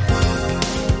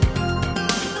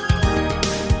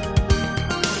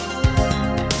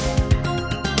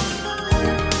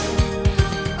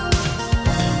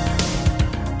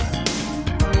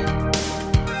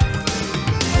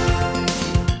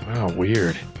 Wow,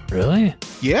 weird. Really?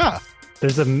 Yeah.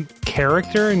 There's a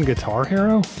character in Guitar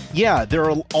Hero? Yeah, there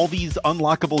are all these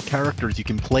unlockable characters you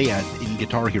can play as in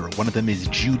Guitar Hero. One of them is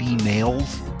Judy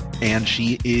Nails, and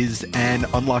she is an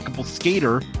unlockable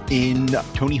skater in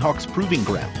Tony Hawk's Proving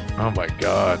Ground. Oh my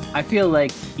god. I feel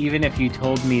like even if you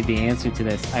told me the answer to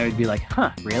this, I would be like, huh,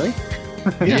 really?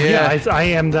 Yeah. I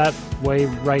am that way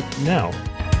right now.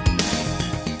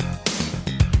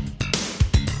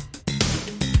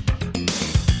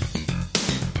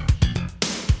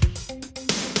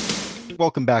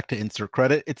 Welcome back to Insert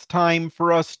Credit. It's time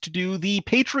for us to do the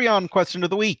Patreon question of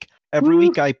the week. Every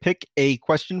week I pick a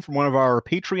question from one of our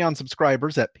Patreon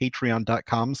subscribers at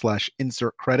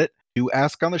patreon.com/insertcredit to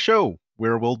ask on the show,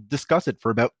 where we'll discuss it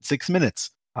for about 6 minutes.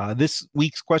 This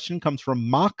week's question comes from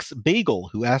Mox Bagel,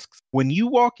 who asks, when you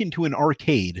walk into an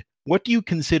arcade, what do you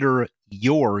consider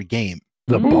your game?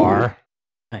 The Ooh. bar.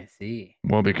 I see.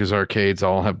 Well, because arcades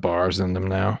all have bars in them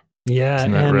now. Yeah,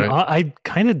 Isn't that and right? I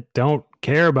kind of don't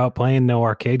care about playing no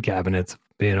arcade cabinets,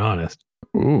 being honest.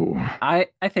 Ooh, I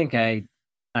think I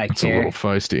it's a care. little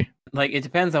feisty. Like it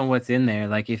depends on what's in there.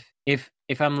 Like if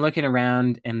I'm looking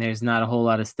around and there's not a whole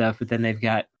lot of stuff, but then they've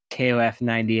got KOF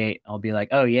 98, I'll be like,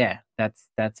 oh yeah,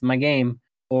 that's my game.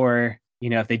 Or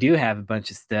if they do have a bunch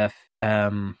of stuff,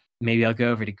 maybe I'll go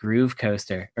over to Groove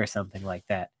Coaster or something like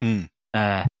that. Mm.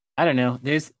 I don't know.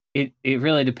 It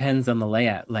really depends on the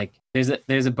layout. Like there's a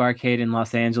barcade in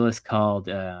Los Angeles called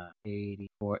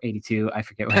 84, 82. I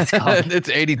forget what it's called. It's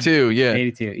 82. Yeah,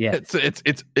 82. Yeah.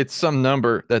 it's some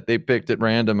number that they picked at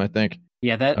random. I think.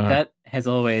 Yeah, that has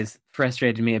always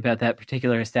frustrated me about that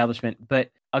particular establishment. But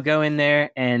I'll go in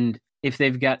there, and if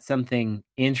they've got something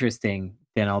interesting,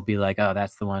 then I'll be like, oh,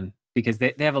 that's the one. Because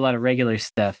they have a lot of regular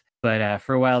stuff, But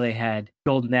for a while they had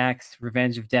Golden Axe,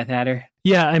 Revenge of Death Adder.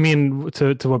 Yeah, I mean,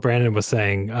 to what Brandon was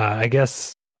saying, I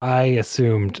guess I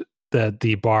assumed that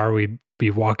the bar we'd be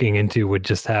walking into would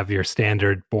just have your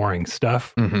standard boring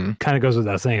stuff. Mm-hmm. Kind of goes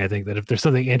without saying, I think, that if there's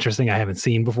something interesting I haven't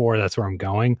seen before, that's where I'm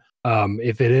going.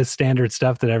 If it is standard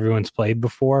stuff that everyone's played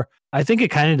before, I think it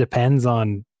kind of depends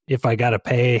on if I got to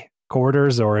pay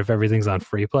quarters or if everything's on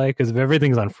free play. Because if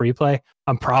everything's on free play,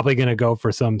 I'm probably going to go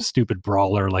for some stupid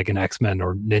brawler like an X-Men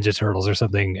or Ninja Turtles or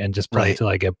something and just play until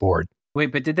I get bored.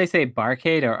 Wait, but did they say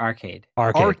barcade or arcade?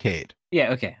 Arcade.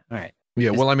 Yeah, okay. All right.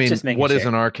 Yeah, well, I mean, what is sure.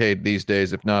 an arcade these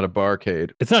days if not a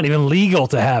barcade? It's not even legal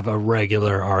to have a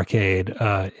regular arcade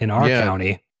in our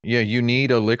county. Yeah, you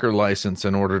need a liquor license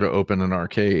in order to open an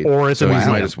arcade. Or it's a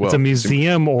museum. Might as well. It's a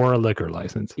museum or a liquor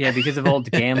license. Yeah, because of old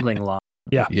gambling law.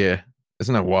 Yeah. Yeah.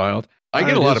 Isn't that wild? I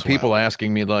get a lot of people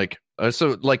asking me first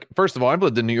of all, I've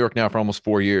lived in New York now for almost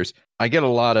 4 years. I get a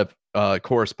lot of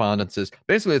correspondences.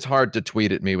 Basically, it's hard to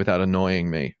tweet at me without annoying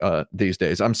me these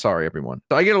days. I'm sorry, everyone.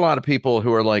 So I get a lot of people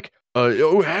who are like,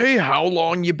 oh, hey, how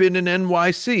long you been in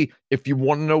NYC? If you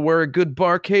want to know where a good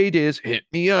barcade is, hit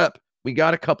me up. We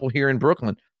got a couple here in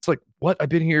Brooklyn. It's like, what? I've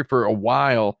been here for a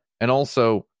while. And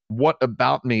also, what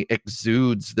about me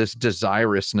exudes this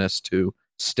desirousness to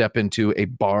step into a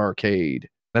barcade?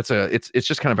 It's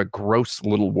just kind of a gross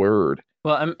little word.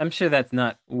 Well, I'm sure that's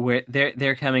not where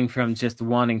they're coming from, just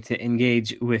wanting to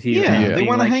engage with you. Yeah, they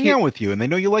want to hang out with you, and they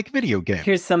know you like video games.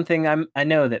 Here's something I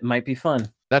know that might be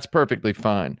fun. That's perfectly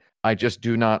fine. I just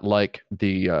do not like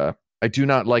the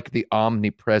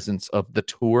omnipresence of the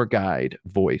tour guide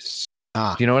voice.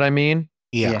 Do you know what I mean?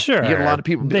 Yeah, sure. You get a lot of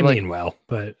people. They mean well,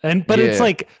 but it's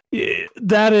like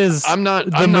that is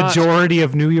the majority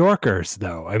of New Yorkers,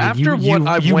 though. I mean, after what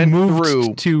I went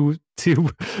through to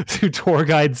Tour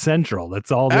Guide Central,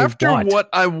 that's all. After what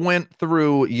I went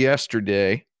through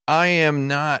yesterday, I am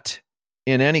not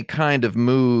in any kind of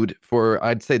mood for,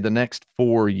 I'd say, the next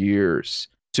 4 years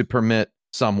to permit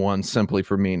someone simply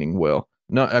for meaning well.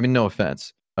 No, I mean, no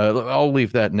offense. I'll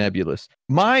leave that nebulous.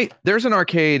 There's an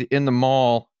arcade in the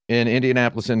mall in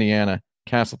Indianapolis, Indiana,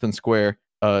 Castleton Square.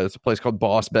 It's a place called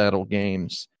Boss Battle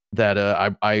Games that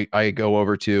I go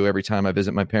over to every time I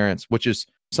visit my parents, which is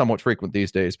somewhat frequent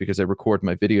these days because I record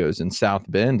my videos in South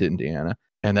Bend, Indiana,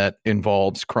 and that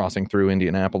involves crossing through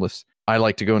Indianapolis. I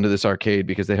like to go into this arcade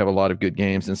because they have a lot of good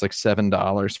games, and it's like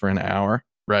 $7 for an hour,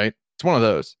 right? It's one of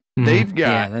those. Mm-hmm. They've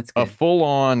got a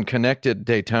full-on connected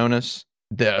Daytonas.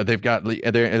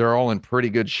 They're all in pretty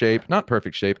good shape, not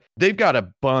perfect shape. They've got a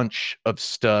bunch of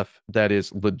stuff that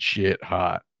is legit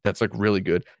hot. That's like really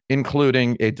good,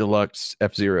 including a deluxe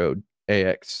F-Zero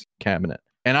AX cabinet.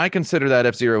 And I consider that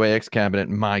F-Zero AX cabinet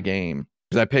my game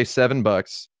because I pay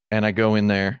 $7 and I go in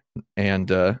there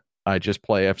and I just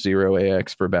play F-Zero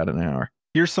AX for about an hour.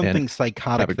 Here's something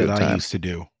psychotic that I used to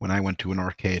do when I went to an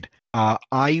arcade.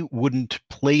 I wouldn't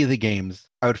play the games.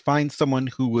 I would find someone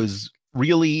who was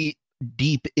really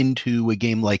deep into a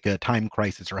game like a Time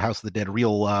Crisis or House of the Dead,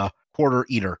 real quarter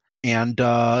eater, and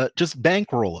just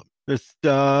bankroll him. Just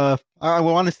I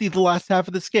want to see the last half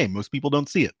of this game. Most people don't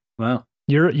see it. Wow.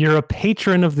 You're a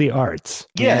patron of the arts.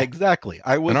 Yeah, exactly.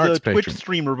 I was a Twitch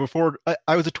streamer before.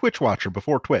 I was a Twitch watcher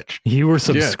before Twitch. You were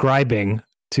subscribing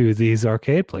to these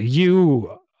arcade plays.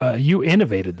 You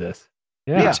innovated this.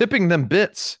 Yeah. You're tipping them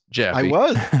bits, Jeffy.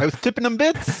 I was tipping them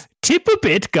bits. Tip a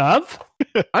bit, Gov.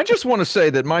 I just want to say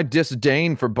that my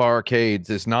disdain for barcades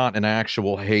is not an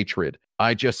actual hatred.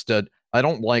 I just I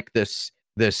don't like this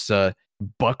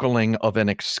buckling of an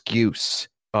excuse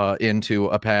into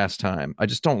a pastime. I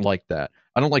just don't like that.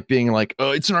 I don't like being like,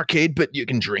 oh, it's an arcade, but you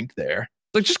can drink there.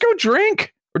 Like, just go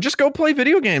drink or just go play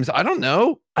video games. I don't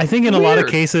know. I think in a lot of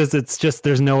cases, it's just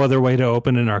there's no other way to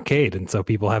open an arcade. And so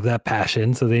people have that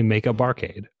passion, so they make a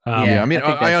barcade. I mean,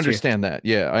 I understand that.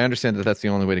 Yeah, I understand that that's the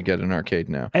only way to get an arcade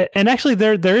now. And actually,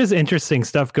 there is interesting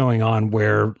stuff going on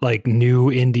where like new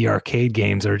indie arcade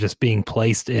games are just being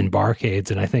placed in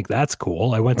barcades. And I think that's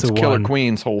cool. I went to Killer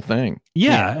Queen's whole thing.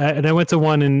 Yeah, and I went to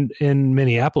one in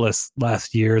Minneapolis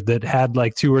last year that had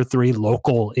like 2 or 3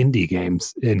 local indie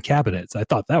games in cabinets. I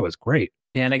thought that was great.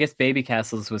 Yeah, and I guess Baby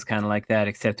Castles was kind of like that,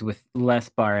 except with less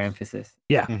bar emphasis.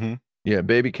 Yeah. Mm-hmm. Yeah,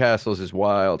 Baby Castles is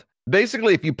wild.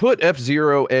 Basically, if you put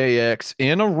F-Zero AX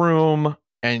in a room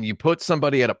and you put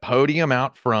somebody at a podium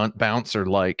out front, bouncer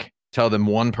like, tell them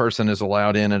one person is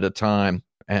allowed in at a time,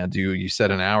 and you set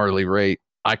an hourly rate,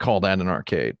 I call that an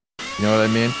arcade. You know what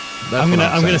I mean? That's I'm what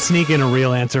gonna saying. sneak in a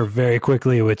real answer very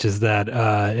quickly, which is that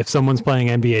if someone's playing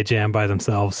NBA Jam by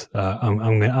themselves, I'm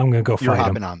gonna go You're fight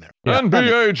hopping them. on there. Yeah.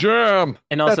 NBA Jam.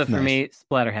 And also That's for nice. me,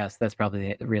 Splatterhouse. That's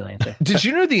probably the real answer. Did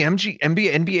you know the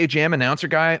NBA Jam announcer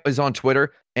guy is on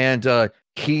Twitter, and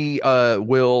he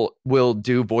will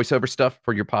do voiceover stuff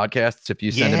for your podcasts if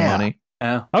you send him Yeah. money.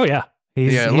 Oh yeah,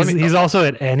 Yeah, he's also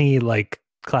at any like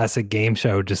classic game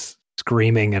show just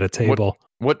screaming at a table.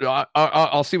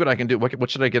 I'll see what I can do. What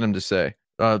should I get him to say?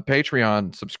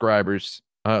 Patreon subscribers,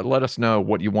 let us know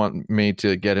what you want me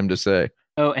to get him to say.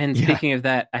 Oh, and Yeah. speaking of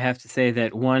that, I have to say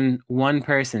that one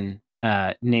person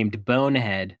named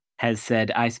Bonehead has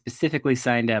said, I specifically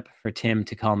signed up for Tim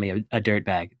to call me a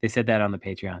dirtbag. They said that on the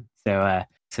Patreon.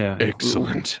 So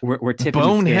Excellent. We're tipping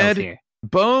Bonehead. the scales here.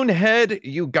 Bonehead,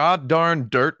 you goddarn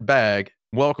dirt bag.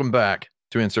 Welcome back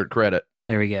to Insert Credit.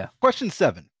 There we go. Question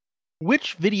 7.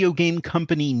 Which video game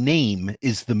company name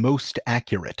is the most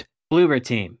accurate? Bloober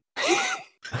Team.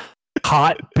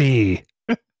 Hot B.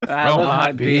 I love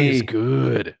Hot B. is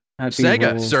good. Hot B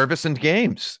Sega, rules. Service and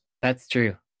Games. That's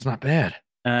true. It's not bad.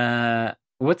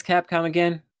 What's Capcom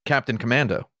again? Captain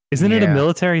Commando. Isn't it a Yeah.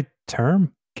 military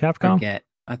term? Capcom. Forget.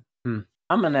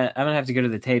 I'm gonna have to go to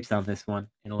the tapes on this one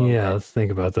in a little Yeah, bit. let's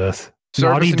think about this.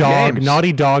 Service Naughty and Dog. Games.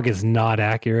 Naughty Dog is not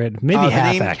accurate. Maybe the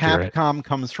half name accurate. Capcom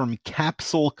comes from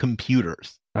Capsule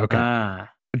Computers. Okay.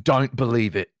 Don't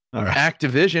believe it. All right.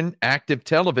 Activision, Active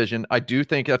Television. I do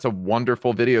think that's a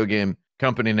wonderful video game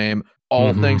company name.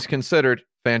 All Mhm. things considered,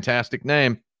 fantastic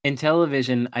name. In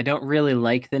television, I don't really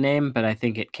like the name, but I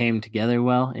think it came together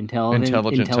well.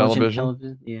 Intelligent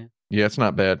television? Yeah. Yeah, it's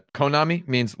not bad. Konami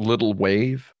means little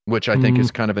wave, which I think Mhm.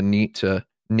 is kind of a neat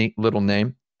little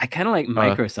name. I kind of like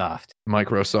Microsoft,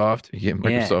 Microsoft. Yeah,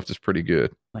 Microsoft is pretty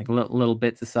good. like little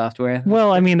bits of software.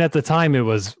 Well, I mean, at the time it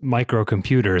was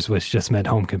microcomputers, which just meant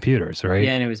home computers, right?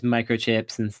 Yeah, and it was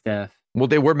microchips and stuff. Well,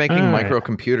 they were making All right.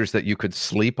 microcomputers that you could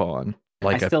sleep on.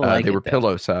 Like still like they it, were though.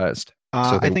 pillow sized.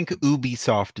 So I think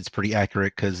Ubisoft is pretty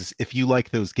accurate because if you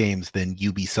like those games, then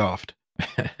Ubisoft.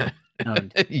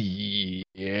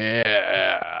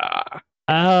 Yeah.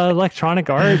 Electronic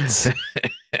Arts.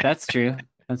 That's true.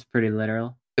 That's pretty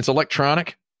literal. It's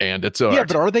electronic and it's art. Yeah,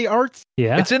 but are they arts?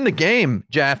 Yeah. It's in the game,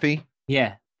 Jaffe.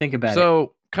 Yeah, think about it.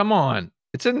 So come on.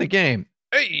 It's in the game.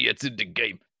 Hey, it's in the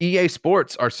game. EA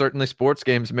Sports are certainly sports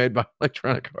games made by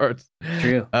Electronic Arts.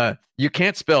 True. You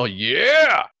can't spell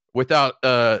yeah without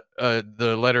the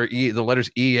letter E, the letters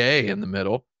EA in the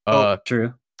middle.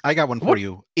 True. I got one for What?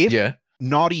 you. If Yeah.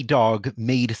 Naughty Dog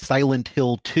made Silent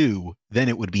Hill 2, then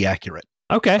it would be accurate.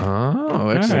 Okay. Oh,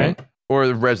 excellent. right. Or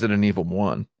Resident Evil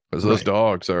 1. Because those Right.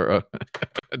 dogs are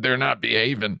they're not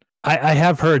behaving. I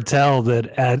have heard tell that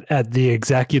at the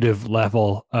executive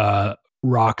level,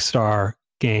 Rockstar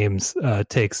Games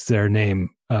takes their name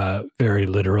very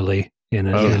literally in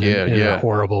a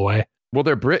horrible way. Well,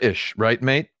 they're British, right,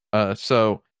 mate?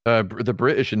 So the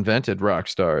British invented rock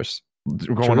stars,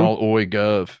 going True. all oi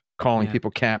gov, calling Yeah.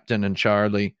 people captain and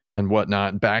Charlie and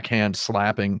whatnot, backhand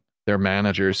slapping their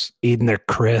managers. Eating their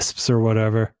crisps or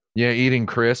whatever. Yeah, eating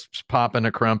crisps, popping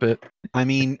a crumpet. I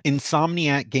mean,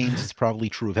 Insomniac Games is probably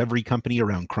true of every company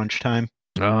around crunch time.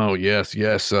 Oh, yes,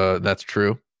 that's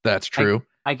true. That's true.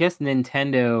 I guess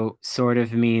Nintendo sort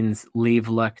of means leave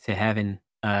luck to heaven.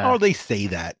 Oh, they say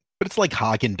that, but it's like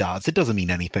Haagen-Dazs. It doesn't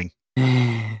mean anything.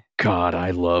 God,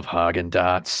 I love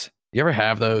Haagen-Dazs. You ever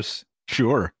have those?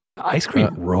 Sure. Ice cream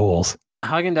rolls.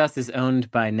 Haagen-Dazs is owned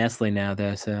by Nestle now,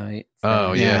 though, so it's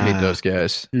Oh, yeah, I hate Yeah. those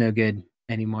guys. no good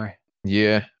anymore.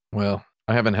 Yeah, well,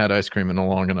 I haven't had ice cream in a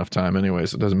long enough time anyway,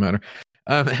 so it doesn't matter.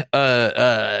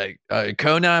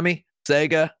 Konami,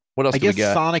 Sega, what else I do we guess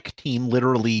got? Sonic Team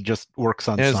literally just works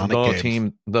on It's Sonic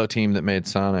games. the team that made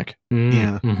Sonic.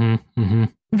 Yeah. Mm-hmm.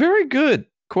 Very good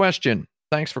question.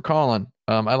 Thanks for calling.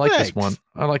 I like this Thanks.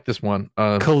 one.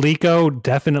 Coleco,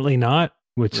 definitely not.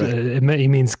 Which Right. it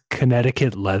means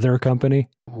Connecticut Leather Company.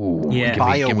 Ooh, Yeah.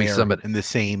 give me BioWare some of in the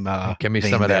same give me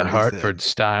vein some of that there is Hartford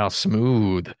style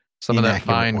smooth. Some of that inaccurate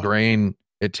fine one. grain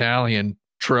Italian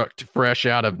trucked fresh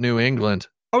out of New England.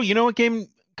 Oh, you know what game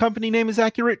company name is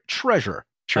accurate? Treasure.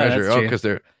 Treasure. that's Oh, true. because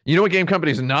they're what game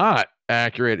company's not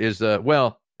accurate is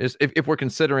is if we're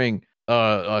considering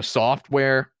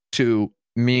software to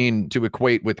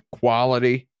equate with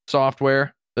quality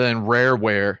software, then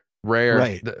rareware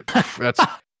Right. That's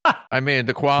I mean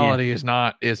the quality is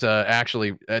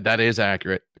actually that is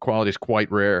accurate. The quality is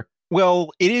quite rare.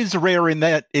 Well, it is rare in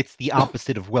that it's the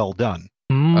opposite of well done.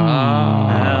 Mm.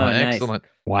 nice. Excellent.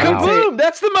 Wow. Kaboom!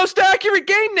 That's the most accurate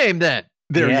game name then.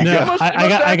 There Yeah. you The go. No, most I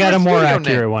got a accurate more studio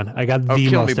accurate name. one. I got Oh, the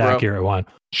kill me, most bro. accurate one.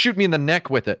 Shoot me in the neck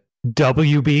with it.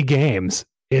 WB Games.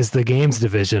 is the games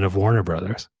division of Warner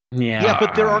Brothers. Yeah,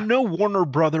 but there are no Warner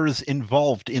Brothers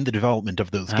involved in the development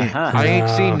of those games. I ain't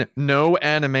seen no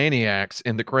Animaniacs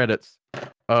in the credits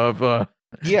of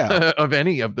of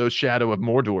any of those Shadow of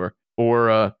Mordor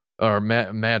or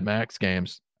Mad Max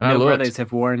games. No brothers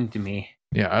have warned me.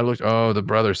 Yeah, I looked. Oh, the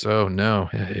brothers. Oh no.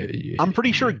 I'm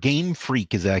pretty sure Game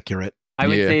Freak is accurate. I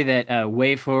would say that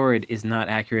Way Forward is not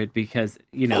accurate because,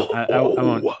 I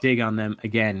won't dig on them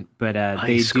again, but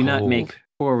they do not make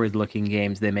forward-looking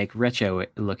games. They make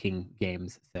retro-looking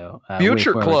games. So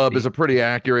Future Club is a pretty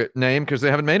accurate name because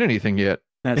they haven't made anything yet.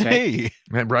 That's right.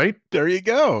 Hey, right? There you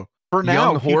go. For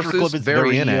now, Young Future horses Club is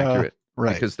very inaccurate,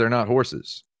 right? Because they're not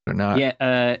horses. They're not.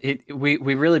 Yeah. We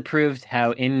really proved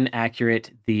how inaccurate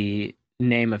the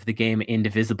name of the game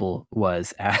Indivisible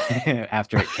was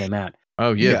after it came out.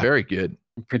 Oh yeah, very good.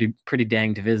 Pretty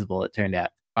dang divisible, it turned out.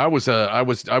 I was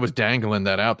dangling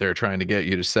that out there trying to get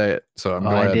you to say it. So I'm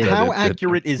glad. How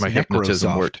accurate is my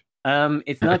hypnotism Necrosoft? worked?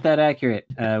 It's not that accurate.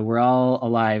 We're all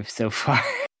alive so far.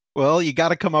 Well, you got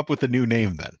to come up with a new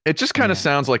name then. It just kind of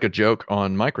sounds like a joke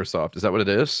on Microsoft. Is that what it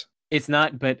is? It's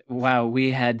not, but wow, we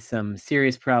had some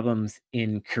serious problems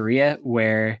in Korea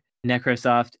where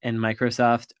Necrosoft and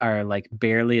Microsoft are like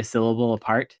barely a syllable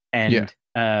apart, and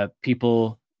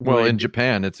people. Well, in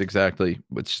Japan, it's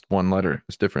one letter.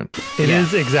 It's different. It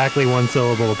is exactly one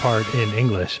syllable apart in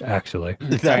English, actually.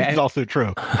 That's also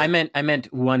true. I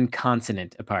meant one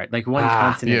consonant apart, like one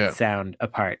consonant sound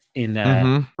apart. In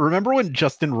Remember when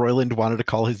Justin Roiland wanted to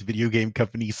call his video game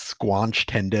company Squanch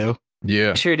Tendo?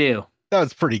 Yeah, sure do. That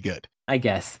was pretty good. I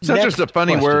guess. Is that just a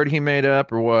funny word he made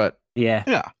up, or what? Yeah.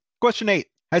 Yeah. Question 8: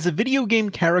 has a video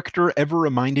game character ever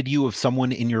reminded you of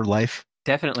someone in your life?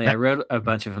 Definitely. I wrote a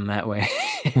bunch of them that way.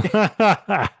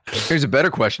 Here's a better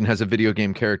question. Has a video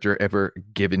game character ever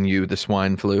given you the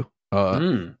swine flu?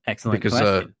 Excellent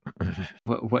question.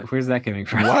 Where's that coming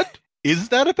from? What? Is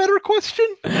that a better question?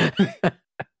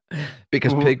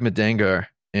 Because Pigmadengar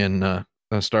in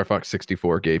Star Fox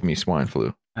 64 gave me swine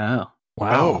flu. Oh.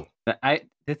 Wow.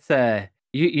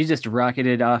 You just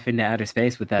rocketed off into outer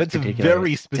space with that. That's particular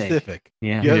very specific.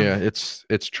 Yeah. Yeah,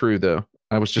 it's true though.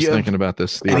 I was just thinking about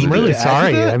this. I'm really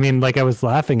sorry. I mean, I was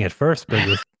laughing at first, but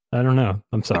I don't know.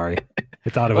 I'm sorry. I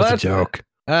thought it was a joke.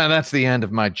 That's the end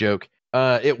of my joke.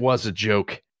 It was a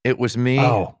joke. It was me.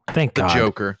 Oh, thank God. The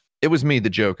Joker. It was me, the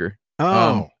Joker.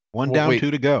 Oh, one down,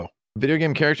 2 to go. Video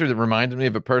game character that reminded me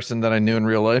of a person that I knew in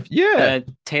real life. Yeah.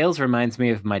 Tails reminds me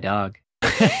of my dog.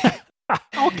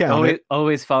 Okay.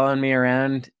 Always following me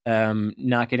around,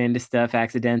 knocking into stuff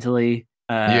accidentally.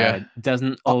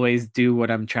 Doesn't always do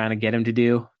what I'm trying to get him to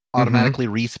do. Automatically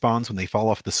respawns when they fall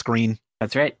off the screen.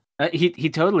 That's right. He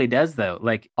totally does though.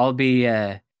 Like I'll be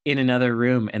in another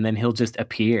room and then he'll just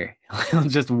appear. He'll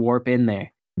just warp in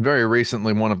there. Very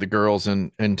recently, one of the girls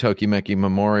in Tokimeki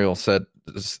Memorial said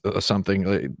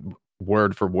something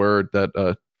word for word that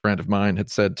a friend of mine had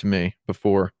said to me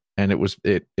before, and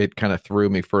it kind of threw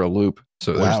me for a loop.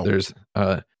 So there's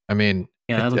I mean.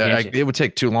 It would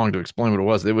take too long to explain what it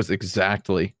was. It was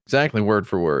exactly word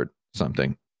for word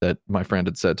something that my friend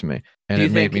had said to me, and do you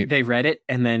it think made me. They read it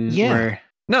and then were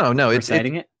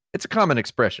reciting it. It's a common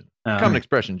expression. Common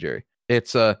expression, Jerry.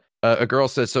 It's a girl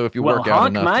says, so if you work out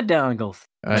honk enough. my dongles.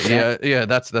 Yeah.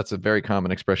 That's a very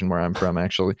common expression where I'm from,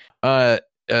 actually.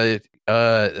 If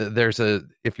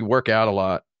you work out a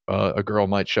lot, a girl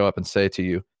might show up and say to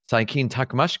you, "Saikin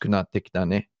takumashiku natte kita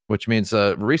ne," which means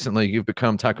recently you've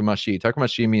become takumashi.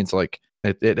 Takumashi means like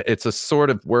it's a sort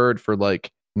of word for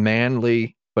like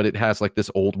manly, but it has like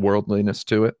this old worldliness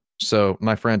to it. So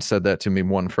my friend said that to me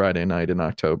one Friday night in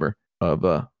October of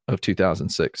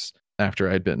 2006 after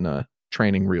I'd been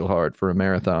training real hard for a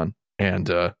marathon,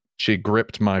 and she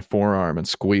gripped my forearm and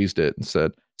squeezed it and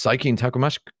said, "Saikin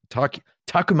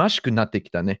takumashiku natte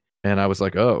kita ne," and I was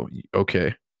like, "Oh,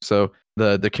 okay." So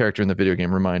the character in the video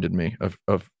game reminded me of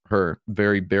her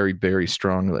very, very, very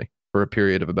strongly for a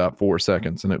period of about 4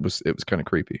 seconds, and it was kind of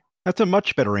creepy. That's a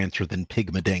much better answer than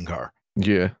Pigmadengar.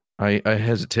 Yeah, I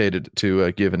hesitated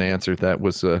to give an answer that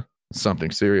was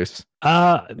something serious.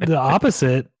 The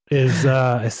opposite is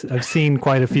I've seen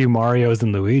quite a few Marios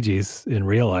and Luigis in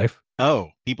real life. Oh,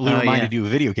 people who reminded you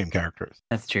of video game characters.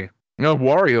 That's true. No,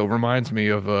 Wario reminds me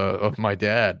of my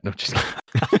dad. No, just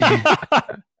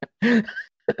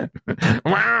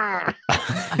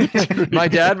my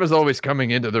dad was always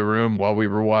coming into the room while we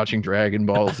were watching Dragon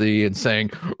Ball Z and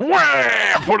saying,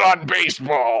 "Wah, put on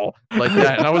baseball," like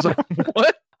that, and I was like,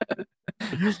 "What?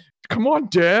 Come on,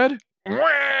 Dad!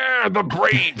 Wah, the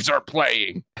Braves are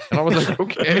playing," and I was like,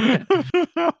 "Okay."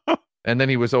 And then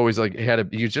he was always like,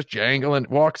 he was just jangling.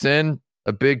 Walks in,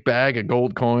 a big bag of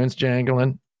gold coins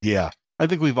jangling. Yeah. I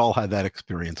think we've all had that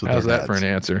experience with How's our that for dads. an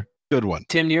answer? Good one.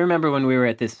 Tim, do you remember when we were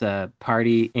at this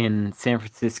party in San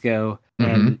Francisco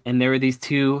and there were these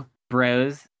two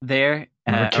bros there?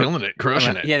 Killing it,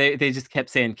 crushing it. Yeah, they just kept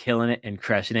saying killing it and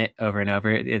crushing it over and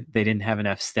over. They didn't have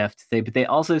enough stuff to say, but they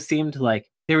also seemed like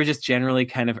they were just generally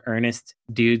kind of earnest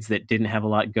dudes that didn't have a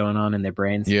lot going on in their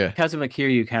brains. Yeah. Kazuma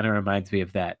Kiryu kind of reminds me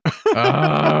of that.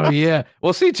 Oh yeah.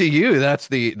 Well, see, to you, that's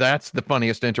the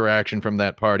funniest interaction from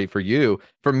that party for you.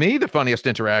 For me, the funniest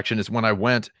interaction is when I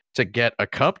went to get a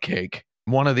cupcake,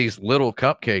 one of these little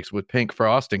cupcakes with pink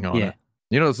frosting on it.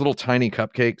 You know those little tiny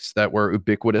cupcakes that were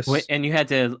ubiquitous? And you had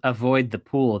to avoid the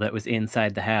pool that was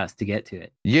inside the house to get to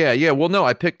it. Yeah. Well, no,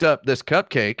 I picked up this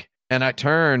cupcake and I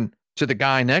turned to the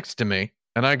guy next to me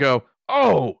and I go,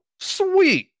 "Oh,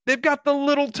 sweet. They've got the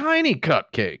little tiny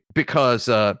cupcake," because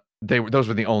those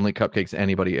were the only cupcakes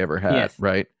anybody ever had,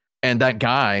 right? And that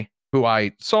guy who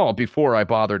I saw before I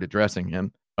bothered addressing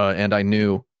him, and I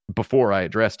knew before I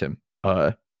addressed him,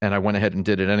 and I went ahead and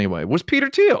did it anyway, was Peter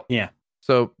Thiel. Yeah.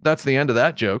 So that's the end of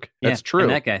that joke. That's true. And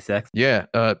that guy sucks. Yeah,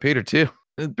 Peter Thiel.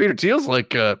 Peter Thiel's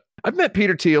like, I've met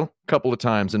Peter Thiel a couple of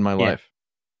times in my life.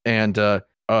 And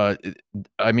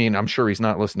I mean, I'm sure he's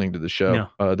not listening to the show.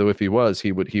 No. Though if he was,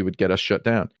 he would get us shut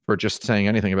down for just saying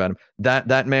anything about him.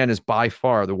 That man is by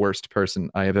far the worst person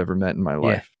I have ever met in my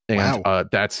life. And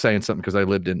that's saying something because I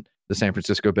lived in the San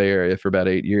Francisco Bay Area for about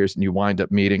 8 years, and you wind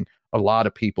up meeting a lot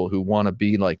of people who want to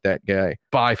be like that guy.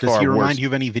 By far, does he remind worst. you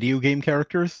of any video game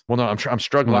characters? Well, no, I'm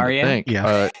struggling Mario? to think.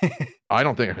 Yeah. I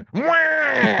don't think.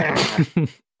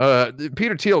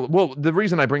 Peter Thiel. Well, the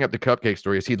reason I bring up the cupcake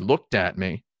story is he looked at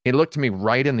me. He looked me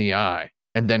right in the eye,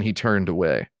 and then he turned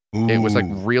away. Ooh. It was like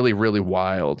really, really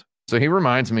wild. So he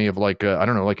reminds me of like I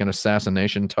don't know, like an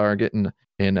assassination target in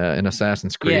an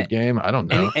Assassin's Creed game. I don't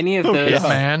know. Any of those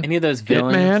Hitman. any of those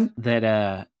villains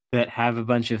Hitman? that have a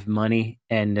bunch of money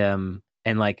and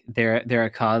like they're a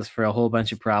cause for a whole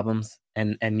bunch of problems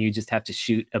and you just have to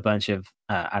shoot a bunch of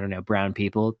I don't know, brown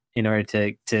people in order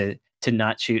to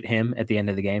not shoot him at the end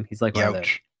of the game. He's like,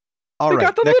 ouch. They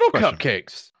got the little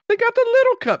cupcakes. They got the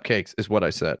little cupcakes, is what I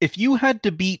said. If you had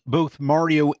to beat both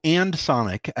Mario and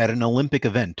Sonic at an Olympic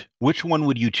event, which one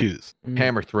would you choose?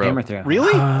 Hammer throw.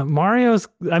 Really? Mario's,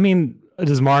 I mean,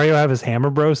 does Mario have his Hammer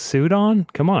Bros suit on?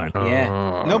 Come on.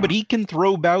 Yeah. No, but he can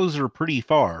throw Bowser pretty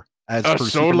far. As per so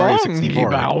Super Mario long, 64.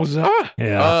 Bowser.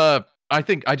 Yeah.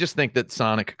 I just think that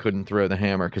Sonic couldn't throw the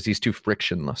hammer because he's too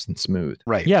frictionless and smooth.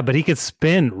 Right. Yeah, but he could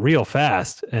spin real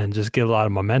fast and just get a lot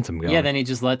of momentum going. Yeah, then he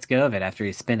just lets go of it after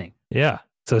he's spinning. Yeah.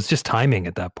 So it's just timing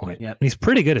at that point. Yep. And he's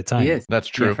pretty good at timing. He is. That's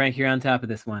true. Yeah, Frank, you're on top of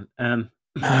this one. There's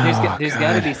got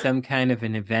to be some kind of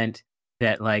an event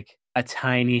that like a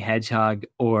tiny hedgehog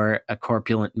or a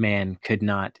corpulent man could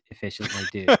not efficiently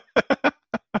do.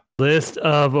 List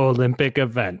of Olympic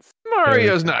events.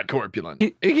 Mario's not corpulent.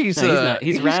 He's got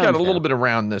a little bit of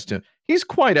roundness to him. He's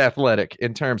quite athletic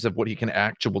in terms of what he can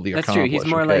actually That's accomplish. true. He's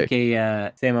more like a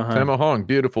Sammo Hung. Sammo Hung,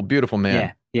 beautiful, beautiful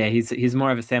man. Yeah. He's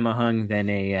more of a Sammo Hung than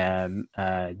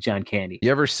a John Candy.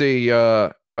 You ever see?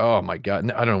 Oh my God,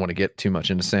 no, I don't want to get too much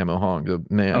into Sammo Hung. The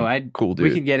man, cool dude.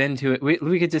 We could get into it.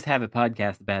 We could just have a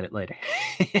podcast about it later.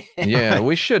 Yeah,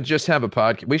 we should just have a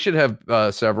podcast. We should have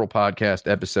several podcast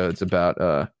episodes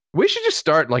about. We should just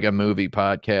start like a movie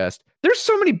podcast. There's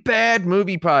so many bad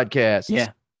movie podcasts. Yeah.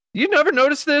 You never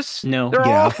noticed this? No. They're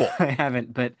awful. I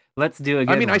haven't, but let's do a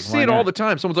good I mean, one. I see it all the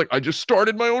time. Someone's like, I just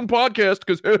started my own podcast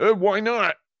because why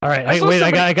not? All right.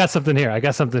 I got something here.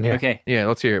 Okay. Yeah,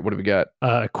 let's hear it. What do we got?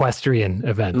 Equestrian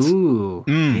events. Ooh.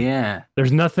 Yeah.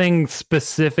 There's nothing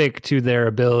specific to their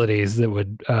abilities that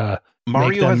would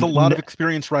Mario has a lot of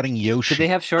experience riding Yoshi. Should they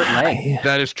have short legs?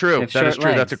 That is true. That is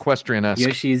true. Legs. That's equestrian-esque.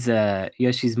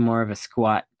 Yoshi's more of a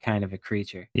squat kind of a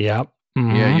creature. Yep.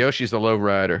 Mm-hmm. Yeah, Yoshi's a low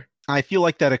rider. I feel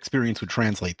like that experience would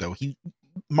translate, though.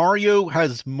 Mario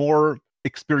has more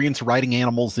experience riding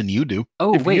animals than you do.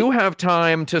 Oh, if you have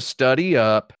time to study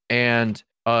up, and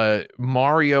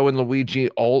Mario and Luigi,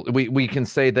 we can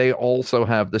say they also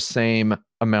have the same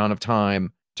amount of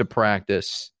time to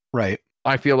practice. Right.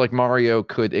 I feel like Mario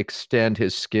could extend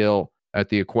his skill at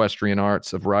the equestrian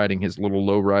arts of riding his little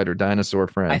lowrider dinosaur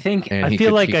friend. I think he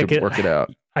could work it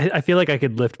out. I feel like I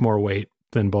could lift more weight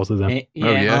than both of them. Yeah.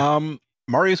 Oh, yeah.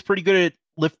 Mario's pretty good at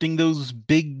lifting those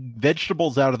big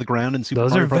vegetables out of the ground in Super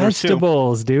Those Mario are Brothers 2.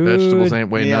 vegetables, dude. Vegetables ain't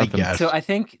weighing Yeah, I nothing. guess. So I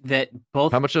think that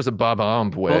both. How much does a baba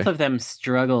weigh? Both of them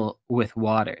struggle with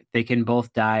water. They can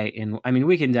both die in. I mean,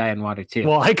 we can die in water too.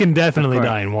 Well, I can definitely Of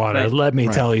course. die in water. But- Let me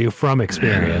tell you from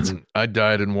experience. I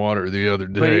died in water the other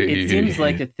day. But it seems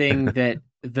like a thing that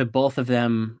the both of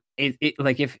them.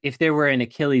 Like if there were an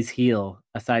Achilles heel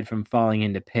aside from falling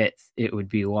into pits, it would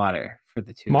be water for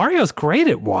the two. Mario's great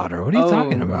at water. What are you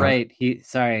talking about? Right.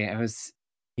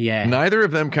 Yeah. Neither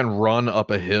of them can run up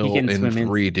a hill in swim in.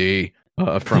 3D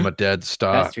from a dead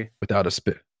stop without a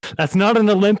spin. That's not an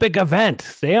Olympic event.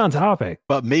 Stay on topic.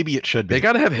 But maybe it should be. They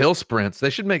got to have hill sprints.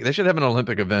 They should have an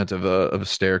Olympic event of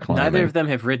stair climbing. Neither of them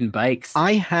have ridden bikes.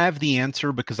 I have the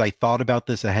answer because I thought about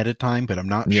this ahead of time, but I'm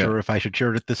not sure if I should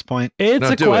share it at this point. It's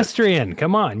equestrian.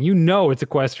 Come on. You know it's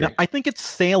equestrian. No, I think it's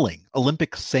sailing.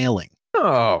 Olympic sailing.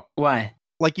 Oh. Why?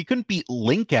 Like, you couldn't beat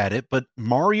Link at it, but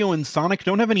Mario and Sonic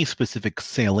don't have any specific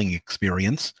sailing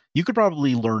experience. You could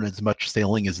probably learn as much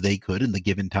sailing as they could in the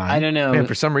given time. I don't know. Man,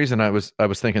 for some reason, I was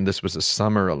thinking this was a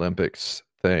Summer Olympics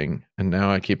thing, and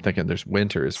now I keep thinking there's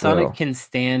winter as well. Sonic can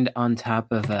stand on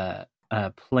top of a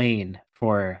plane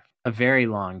for a very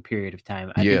long period of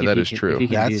time. That is true. If he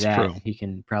can do That's that, true. he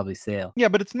can probably sail. Yeah,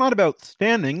 but it's not about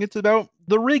standing. It's about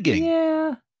the rigging.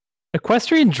 Yeah.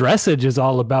 Equestrian dressage is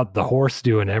all about the horse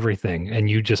doing everything and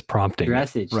you just prompting.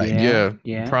 Dressage. Right.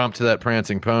 Yeah. Prompt that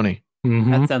prancing pony.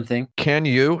 Mm-hmm. That's something. Can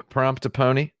you prompt a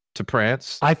pony to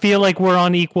prance? I feel like we're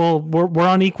on equal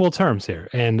terms here,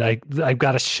 and I've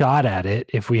got a shot at it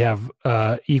if we have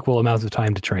equal amounts of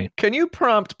time to train. Can you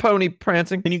prompt pony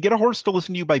prancing? Can you get a horse to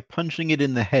listen to you by punching it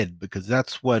in the head? Because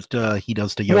that's what he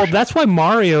does to Yoshi. Well, that's why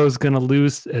Mario's going to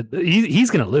lose. He's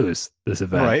going to lose this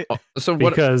event, right. So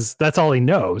because that's all he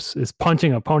knows is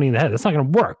punching a pony in the head. That's not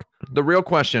going to work. The real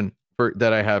question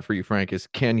that I have for you, Frank, is: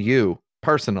 can you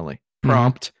personally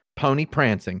prompt pony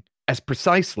prancing as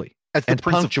precisely as the and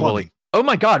Prince punctually? Of Plumbing. Oh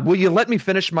my God! Will you let me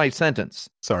finish my sentence?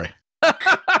 Sorry.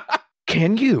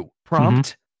 Can you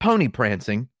prompt pony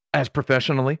prancing as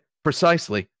professionally,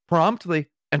 precisely, promptly,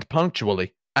 and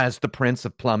punctually as the Prince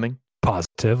of Plumbing?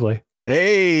 Positively.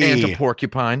 Hey. And a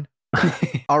porcupine.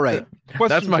 All right.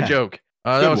 That's my 10. joke.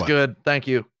 That was one. good. Thank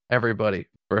you, everybody,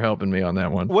 for helping me on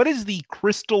that one. What is the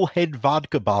Crystal Head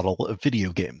vodka bottle of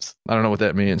video games? I don't know what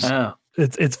that means. Oh.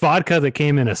 It's vodka that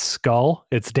came in a skull.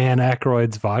 It's Dan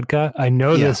Aykroyd's vodka. I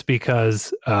know this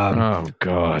because Oh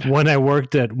God! when I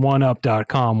worked at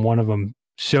oneup.com, one of them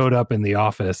showed up in the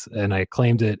office and I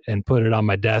claimed it and put it on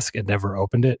my desk and never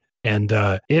opened it. And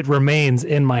it remains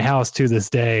in my house to this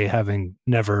day, having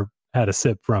never had a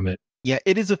sip from it. Yeah,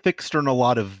 it is a fixture in a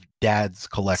lot of dad's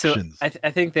collections. So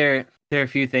I think there are a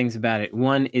few things about it.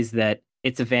 One is that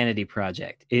it's a vanity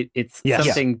project. It's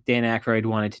something Dan Aykroyd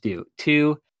wanted to do.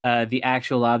 Two, the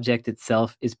actual object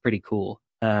itself is pretty cool.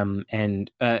 To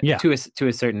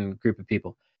a certain group of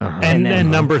people. And then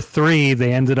number three,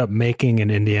 they ended up making an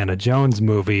Indiana Jones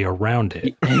movie around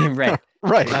it. Right.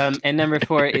 Right. And number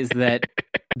four is that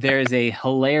there's a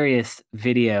hilarious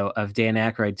video of Dan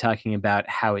Aykroyd talking about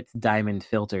how it's diamond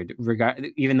filtered,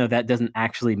 even though that doesn't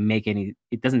actually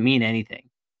it doesn't mean anything.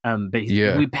 But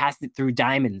we passed it through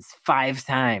diamonds 5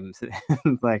 times.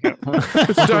 Like, what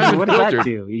does that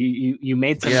do? You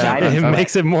made some diamonds. It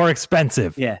makes it more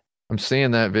expensive. Yeah. I'm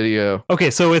seeing that video. Okay,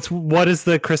 so what is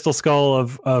the crystal skull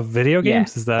of video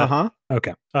games? Is that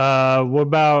okay? What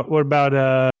about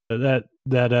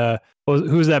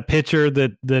who's that pitcher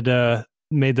that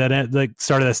made that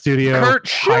started that studio? Kurt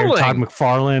Schilling. Todd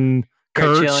McFarlane.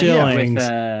 Kurt Schilling.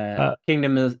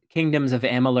 With Kingdoms of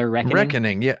Amalur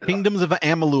Reckoning. Kingdoms of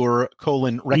Amalur: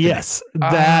 Reckoning. Yes,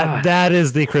 that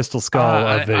is the crystal skull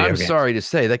of video games. I'm sorry to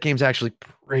say that game's actually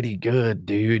pretty good,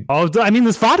 dude. Oh, I mean,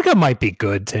 this vodka might be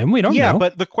good, Tim. We don't know. Yeah,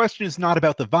 but the question is not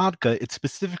about the vodka. It's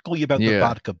specifically about the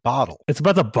vodka bottle. It's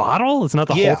about the bottle? It's not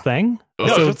the whole thing? No,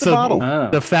 just the bottle.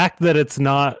 The fact that it's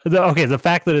not... the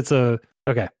fact that it's a...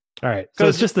 Okay. All right. So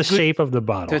it's just the shape of the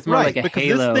bottle. So it's more like a because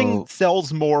halo. This thing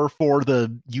sells more for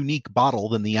the unique bottle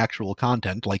than the actual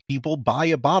content. Like, people buy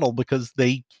a bottle because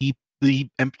they keep the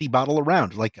empty bottle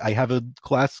around. Like, I have a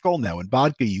glass skull now, and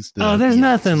vodka used to. Oh, there's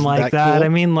nothing like that. Cool? I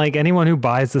mean, like, anyone who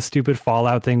buys the stupid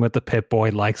Fallout thing with the Pip-Boy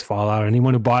likes Fallout.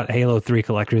 Anyone who bought Halo 3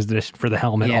 Collector's Edition for the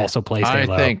helmet also plays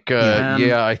Halo. I think,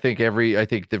 I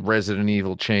think the Resident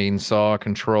Evil chainsaw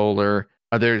controller.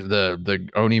 There's the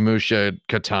Onimusha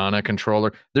katana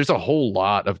controller. There's a whole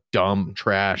lot of dumb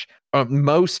trash.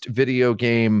 Most video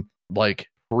game like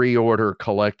pre-order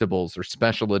collectibles or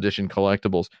special edition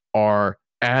collectibles are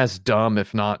as dumb,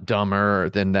 if not dumber,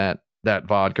 than that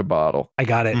vodka bottle. I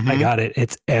got it. I got it.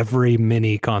 It's every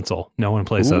mini console. No one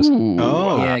plays those.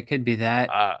 Oh, yeah, it could be that.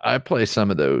 I play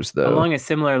some of those though. Along a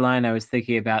similar line, I was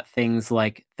thinking about things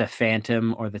like the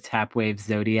Phantom or the Tapwave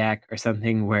Zodiac or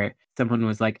something where someone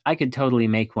was like, I could totally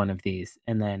make one of these.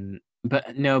 And then, but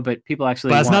people actually.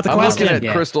 But that's not the question. I'm looking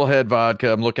at Crystal Head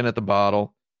vodka. I'm looking at the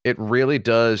bottle. It really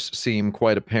does seem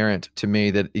quite apparent to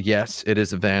me that, yes, it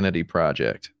is a vanity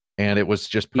project. And it was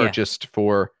just purchased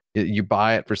for, you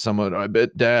buy it for someone. I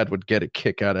bet Dad would get a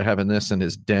kick out of having this in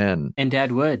his den. And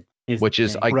Dad would. which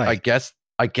is I guess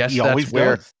He that's always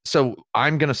where. does. So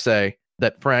I'm gonna say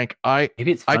that, Frank,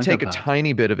 Maybe it's I Funko take a Pop.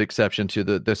 tiny bit of exception to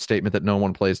the statement that no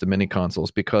one plays the mini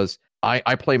consoles, because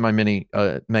I play my mini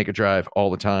Mega Drive all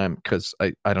the time because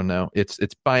I don't know, it's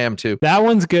by M2. That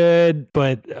one's good,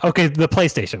 but okay, the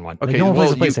PlayStation one. Okay, no one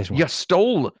well, plays the PlayStation you one.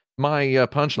 stole my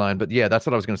punchline, but yeah, that's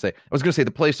what I was going to say. I was going to say the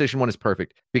PlayStation 1 is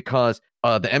perfect because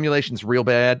the emulation's real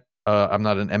bad. I'm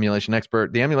not an emulation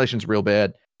expert. The emulation's real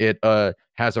bad. It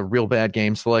has a real bad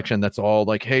game selection that's all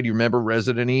like, hey, do you remember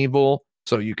Resident Evil?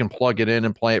 So you can plug it in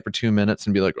and play it for 2 minutes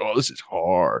and be like, oh, this is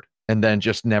hard, and then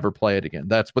just never play it again.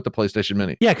 That's what the PlayStation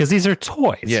Mini. Yeah, because these are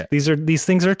toys. Yeah. These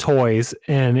things are toys,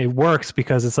 and it works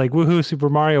because it's like woohoo Super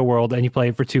Mario World, and you play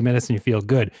it for 2 minutes and you feel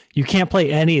good. You can't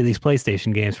play any of these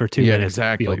PlayStation games for 2 minutes.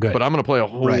 Exactly. And feel good. But I'm going to play a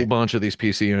whole bunch of these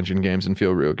PC Engine games and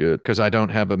feel real good because I don't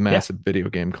have a massive video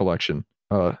game collection.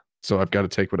 So I've got to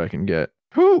take what I can get.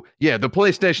 Whew. Yeah, the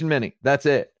PlayStation Mini. That's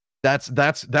it. That's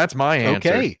my answer.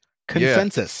 Okay.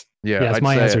 Consensus. Yeah, that's I'd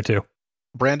my say answer it. too.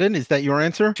 Brandon, is that your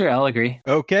answer? Sure, I'll agree.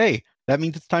 Okay. That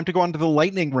means it's time to go on to the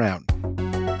lightning round.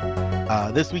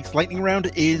 This week's lightning round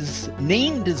is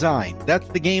name design. That's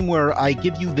the game where I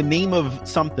give you the name of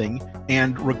something,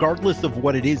 and regardless of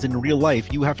what it is in real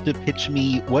life, you have to pitch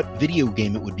me what video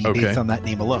game it would be based on that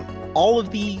name alone. All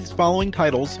of these following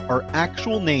titles are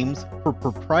actual names for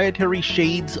proprietary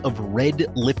shades of red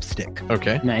lipstick.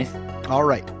 Okay. Nice. All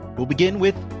right. We'll begin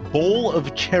with Bowl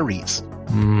of Cherries.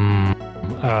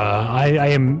 I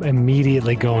am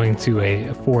immediately going to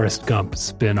a Forrest Gump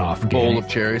spin-off game. Bowl of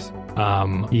cherries.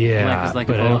 Yeah, Life is like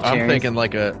but a bowl of I'm cherries. thinking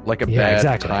like a bad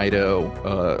exactly.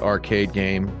 Taito arcade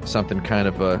game, something kind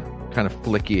of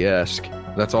flicky-esque.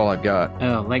 That's all I've got.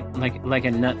 Oh, like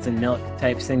a nuts and milk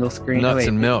type single screen. Nuts Wait,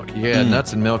 and Milk. Yeah,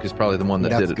 Nuts and Milk is probably the one that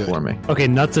That's did it good. for me. Okay,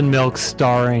 Nuts and Milk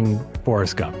starring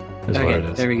Forrest Gump is what it Okay,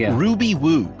 is. there we go. Ruby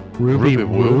Woo. Ruby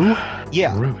Woo?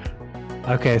 Yeah. Ruby.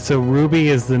 Okay, so Ruby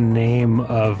is the name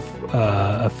of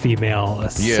a female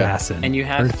assassin. And you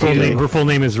her have full to. name, her full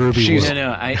name is Ruby Woo.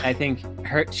 No. I think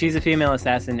she's a female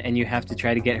assassin, and you have to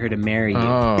try to get her to marry you.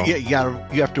 Oh. Yeah,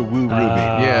 you have to woo Ruby.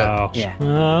 Yeah. Yeah.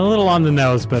 A little on the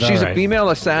nose, but She's all a right. female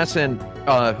assassin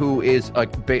who is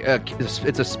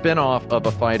it's a spin-off of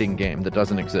a fighting game that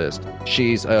doesn't exist.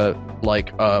 She's the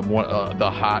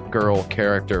hot girl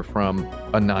character from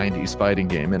a 90s fighting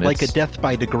game, and Like a it's, Death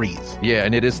by Degrees. yeah,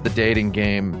 and it is the dating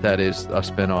game that is a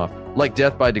spin-off, like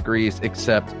Death by Degrees,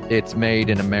 except it's made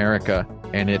in America,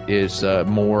 and it is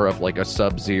more of like a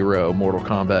Sub-Zero Mortal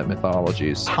Kombat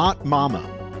mythologies. Hot Mama.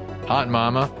 Hot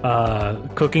Mama.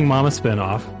 Cooking Mama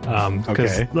spinoff.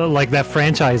 Because like that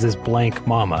franchise is blank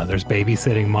Mama. There's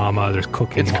babysitting Mama. There's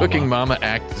cooking. It's Mama. Cooking Mama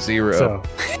Act Zero. So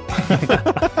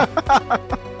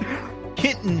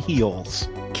Kitten Heels.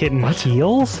 kitten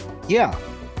heels. Yeah.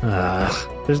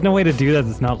 There's no way to do that.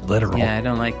 It's not literal. Yeah, I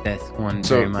don't like this one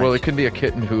So, very much. well, it could be a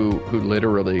kitten who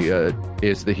literally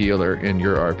is the healer in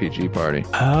your RPG party.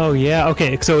 Oh yeah.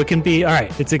 Okay. So it can be all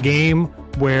right. It's a game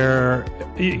where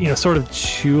sort of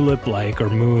tulip-like or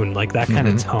moon, like that kind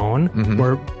of tone,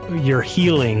 where you're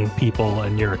healing people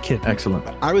and you're a kitten. Excellent.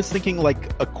 I was thinking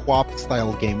like a QWOP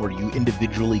style game where you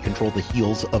individually control the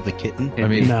heels of the kitten. I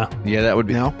mean, No. yeah, that would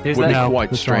be, No? There's would be that-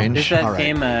 quite That's strange. There's that All right.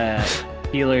 game,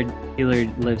 Healer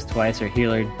Lives Twice, or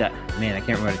Healer... Man, I can't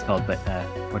remember what it's called, but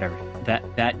whatever.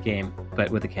 That game,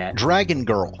 but with a cat. Dragon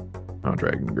Girl. Oh,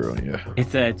 Dragon Girl, yeah.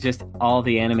 It's just all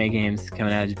the anime games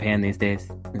coming out of Japan these days.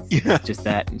 It's just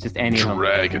that. Just any of them.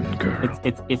 Dragon Girl.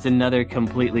 It's another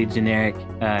completely generic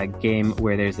game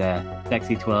where there's a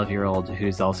sexy 12-year-old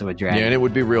who's also a dragon. Yeah, and it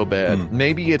would be real bad.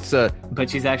 Maybe it's But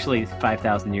she's actually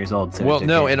 5,000 years old. So well, it's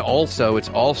no, okay. and also it's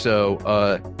also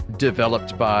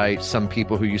developed by some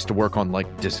people who used to work on like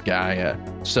Disgaea.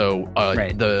 So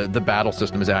Right. the battle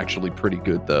system is actually pretty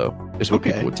good, though, is what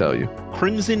Okay. people would tell you.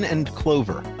 Crimson and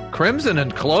Clover. Crimson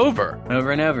and Clover.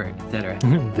 over and over, etc.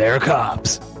 They're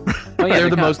cops. Oh yeah, They're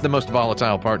the cops. most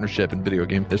volatile partnership in video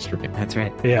game history. That's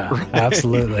right. Yeah,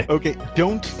 absolutely. Okay,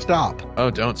 Don't Stop. Oh,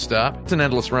 Don't Stop. It's an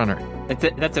endless runner. It's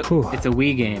a Whew. it's a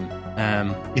Wii game.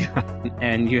 Yeah.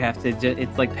 And you have to.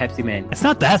 It's like Pepsi Man. It's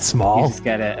not that You small. just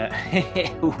gotta. It's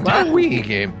not a Wii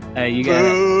game. You gotta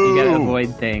Boo.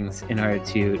 avoid things in order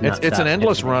to. It's not an stop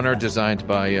endless hitting runner stuff. designed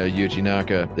by Yuji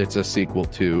Naka. It's a sequel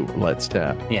to Let's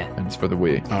Tap, Yeah, and it's for the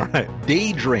Wii. All right.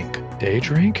 Day Drink. Day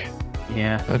Drink?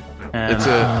 yeah. It's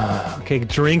a Okay,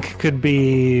 drink could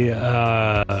be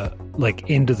like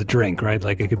into the drink, right?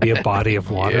 Like it could be a body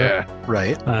of water. yeah.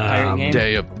 Right. Pirate game?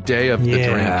 Day of the Yeah,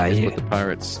 drink is yeah. what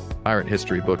the pirate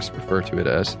history books refer to it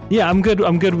as. Yeah, I'm good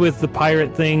with the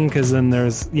pirate thing because then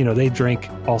there's they drink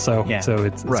also, Yeah. so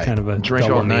it's Right. kind of a Drink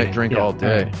double all night, meaning. drink Yeah, all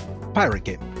day. right. Pirate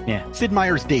game. Yeah. Sid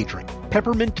Meier's Day Drink.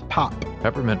 Peppermint Pop.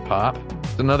 Peppermint Pop.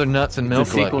 It's another nuts and milk.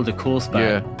 It's a sequel to Cool Spot.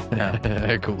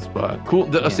 Yeah. Cool Spot.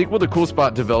 Cool. A sequel to Cool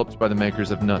Spot developed by the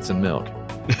makers of Nuts and Milk.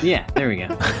 Yeah, there we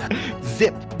go.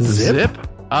 Zip. Zip?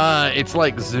 It's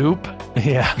like Zoop.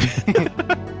 Yeah.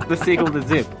 The sequel to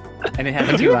Zoop. And it has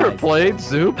Have 2 you ever eyes. played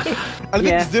Zoop? I think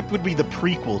Yeah. Zip would be the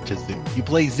prequel to Zoop. You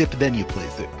play Zip, then you play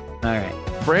Zoop. All right.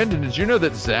 Brandon, did you know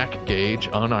that Zach Gage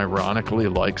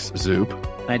unironically likes Zoop?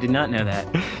 I did not know that.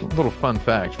 A little fun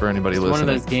fact for anybody It's listening.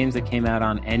 one of those games that came out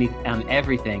on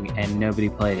everything, and nobody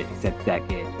played it except Zach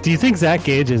Gage. Do you think Zach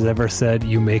Gage has ever said,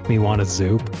 "You make me want a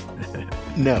Zoop"?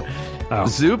 No. Oh.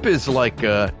 Zoop is like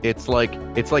it's like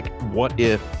what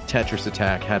if Tetris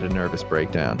Attack had a nervous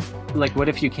breakdown? Like, what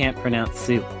if you can't pronounce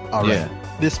soup? All right. Yeah,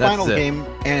 This that's final it. game,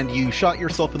 and you shot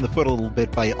yourself in the foot a little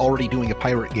bit by already doing a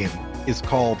pirate game, is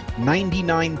called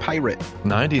 99 Pirate.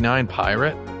 99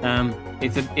 Pirate?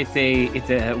 It's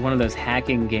a one of those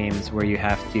hacking games where you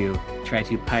have to try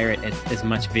to pirate as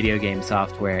much video game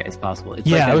software as possible. It's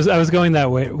Yeah, like I was going that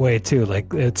way too.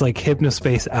 Like it's like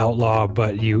Hypnospace Outlaw,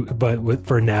 but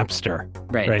for Napster.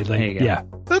 right. Right. Like, there you go. yeah.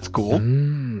 That's cool.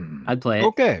 I'd play it.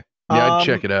 Okay. Yeah, I'd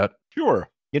check it out. Sure.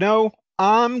 You know,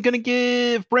 I'm going to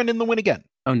give Brandon the win again.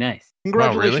 Oh, nice.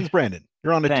 Congratulations, really? Brandon.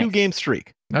 You're on a Thanks. 2-game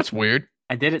streak. That's weird.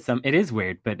 I did it It is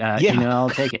weird, but Yeah. I'll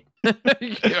take it.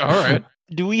 Yeah, all right.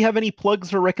 Do we have any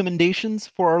plugs or recommendations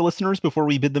for our listeners before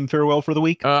we bid them farewell for the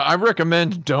week? I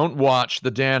recommend don't watch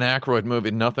the Dan Aykroyd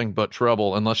movie Nothing But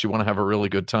Trouble unless you want to have a really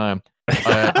good time.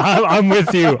 I'm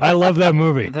with you. I love that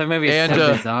movie. That movie is And,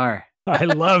 so bizarre. I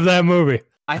love that movie.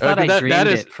 I thought I that dreamed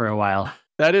is- it for a while.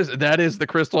 That is the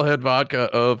Crystal Head vodka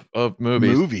of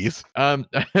movies. Movies.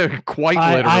 Quite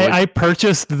literally. I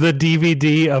purchased the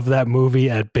DVD of that movie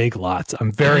at Big Lots.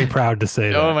 I'm very proud to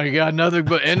say that. Oh my god, nothing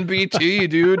but NBT,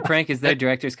 dude. Frank, is there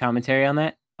director's commentary on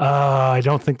that? I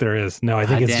don't think there is. No, I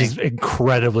think it's Dang. just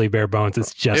incredibly bare bones.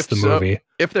 It's just If the so- movie.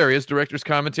 If there is director's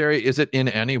commentary, is it in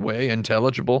any way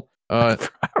intelligible?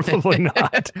 Probably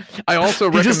not. I also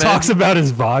He recommend. just talks about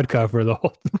his vodka for the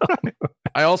whole time.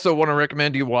 I also want to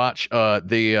recommend you watch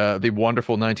the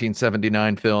wonderful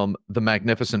 1979 film The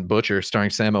Magnificent Butcher, starring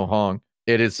Sammo Hung.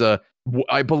 It is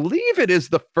I believe it is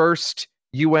the first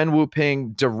Yuen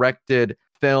Wu-ping directed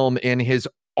film in his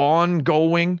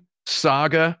ongoing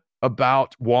saga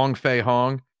about Wong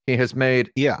Fei-hong. He has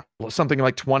made something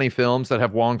like 20 films that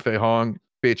have Wong Fei-hong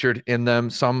featured in them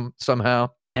somehow.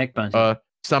 Heck bunch.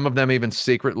 Some of them even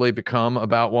secretly become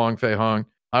about Wong Fei-hong.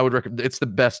 I would recommend. It's the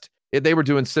best. They were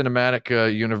doing cinematic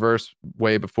universe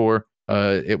way before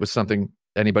it was something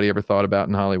anybody ever thought about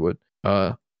in Hollywood.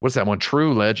 What's that one?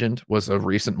 True Legend was a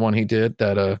recent one he did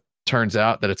that turns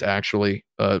out that it's actually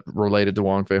related to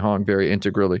Wong Fei-hong very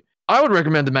integrally. I would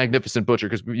recommend The Magnificent Butcher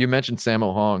because you mentioned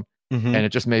Sammo Hung, and it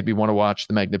just made me want to watch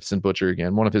The Magnificent Butcher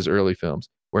again, one of his early films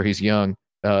where he's young,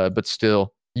 but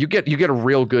still you get a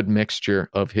real good mixture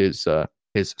of his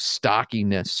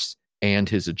stockiness and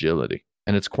his agility.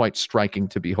 And it's quite striking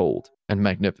to behold and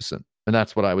magnificent. And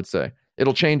that's what I would say.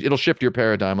 It'll shift your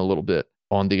paradigm a little bit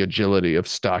on the agility of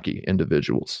stocky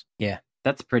individuals. Yeah,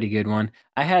 that's a pretty good one.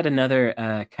 I had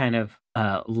another kind of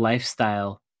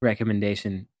lifestyle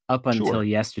recommendation up until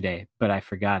yesterday, but I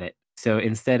forgot it. So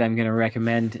instead, I'm going to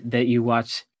recommend that you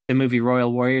watch the movie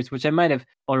Royal Warriors, which I might have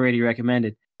already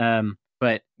recommended.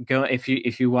 But go if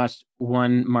you watched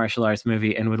one martial arts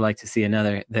movie and would like to see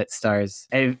another that stars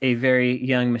a very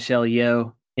young Michelle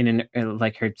Yeoh in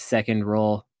like her second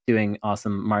role doing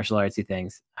awesome martial artsy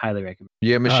things, highly recommend.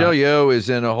 Yeah, Michelle Yeoh is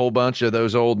in a whole bunch of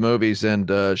those old movies,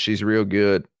 and she's real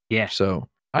good. Yeah. So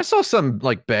I saw some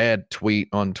like bad tweet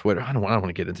on Twitter. I don't want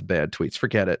to get into bad tweets.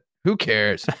 Forget it. Who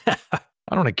cares?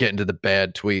 I don't want to get into the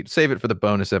bad tweet. Save it for the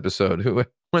bonus episode.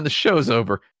 When the show's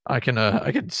over, I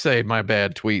can say my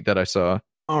bad tweet that I saw.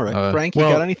 All right, Frank, you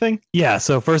got anything? Yeah.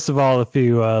 So first of all, if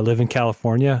you live in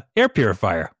California, air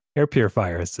purifier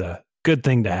is a good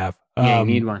thing to have. Yeah, you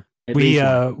need one. We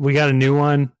got a new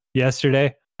one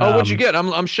yesterday. Oh, what'd you get?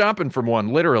 I'm shopping for one,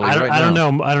 literally. I don't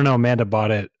know. Amanda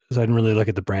bought it, so I didn't really look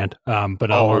at the brand.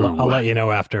 But I'll let you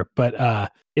know after.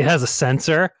 But it has a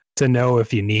sensor to know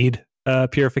if you need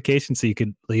purification, so you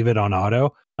could leave it on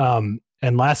auto.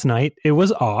 And last night it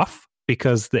was off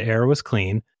because the air was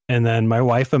clean. And then my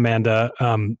wife, Amanda,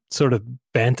 sort of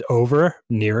bent over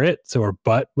near it. So her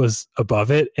butt was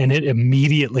above it and it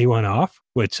immediately went off,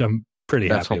 which I'm pretty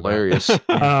That's happy hilarious.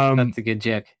 about. That's a good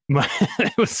joke.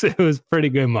 It was a pretty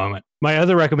good moment. My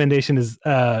other recommendation is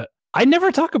I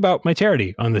never talk about my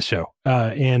charity on the show.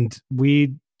 And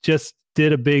we just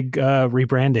did a big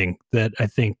rebranding that I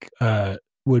think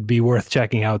would be worth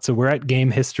checking out. So we're at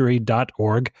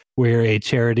gamehistory.org. We're a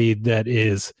charity that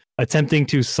is attempting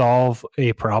to solve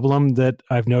a problem that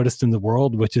I've noticed in the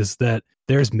world, which is that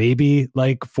there's maybe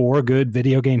like 4 good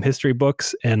video game history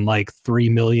books and like 3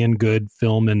 million good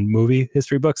film and movie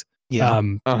history books. Yeah.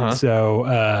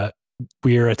 So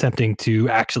we're attempting to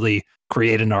actually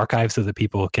create an archive so that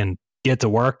people can get to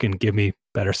work and give me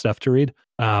better stuff to read.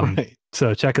 Right.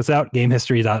 So check us out,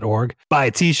 gamehistory.org. Buy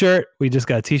a t-shirt. We just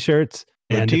got t-shirts.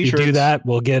 And if you do that,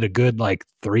 we'll get a good like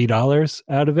 $3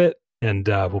 out of it. And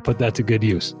we'll put that to good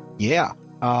use. Yeah.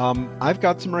 I've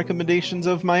got some recommendations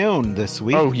of my own this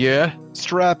week. Oh, yeah?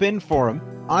 Strap in for them.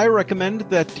 I recommend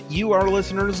that you, our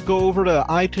listeners, go over to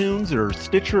iTunes or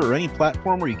Stitcher or any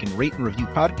platform where you can rate and review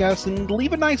podcasts and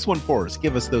leave a nice one for us.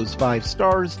 Give us those 5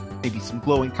 stars, maybe some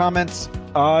glowing comments.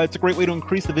 It's a great way to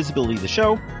increase the visibility of the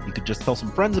show. You could just tell some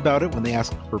friends about it when they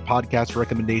ask for podcast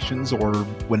recommendations or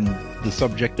when the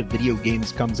subject of video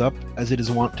games comes up, as it is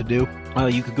wont to do.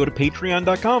 You could go to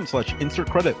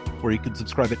patreon.com/insertcredit, where you can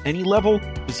subscribe at any level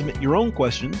to submit your own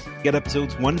questions, get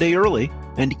episodes 1 day early,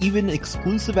 and even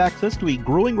exclusive access to a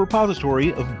growing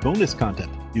repository of bonus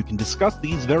content. You can discuss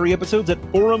these very episodes at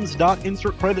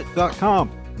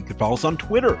forums.insertcredit.com. You can follow us on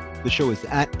Twitter. The show is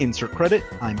at InsertCredit.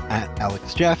 I'm at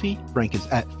Alex Jaffe. Frank is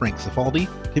at Frank Cifaldi.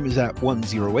 Tim is at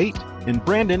 108. And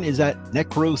Brandon is at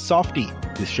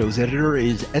NecroSofty. This show's editor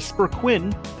is Esper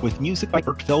Quinn, with music by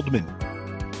Kurt Feldman.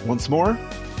 Once more,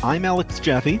 I'm Alex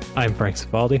Jaffe. I'm Frank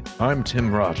Cifaldi. I'm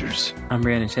Tim Rogers. I'm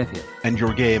Brandon Sheffield. And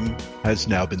your game has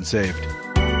now been saved.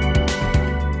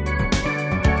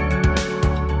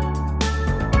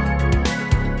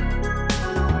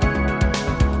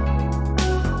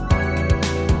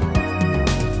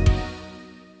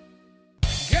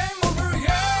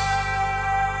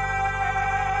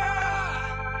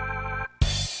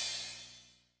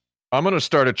 I'm going to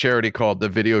start a charity called the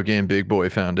Video Game Big Boy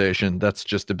Foundation. That's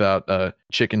just about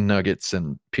chicken nuggets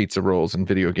and pizza rolls and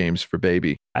video games for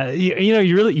baby.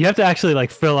 You have to actually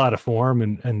like fill out a form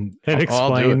and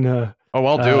explain.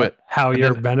 I'll do it. How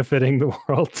you're benefiting the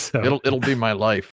world. So it'll be my life.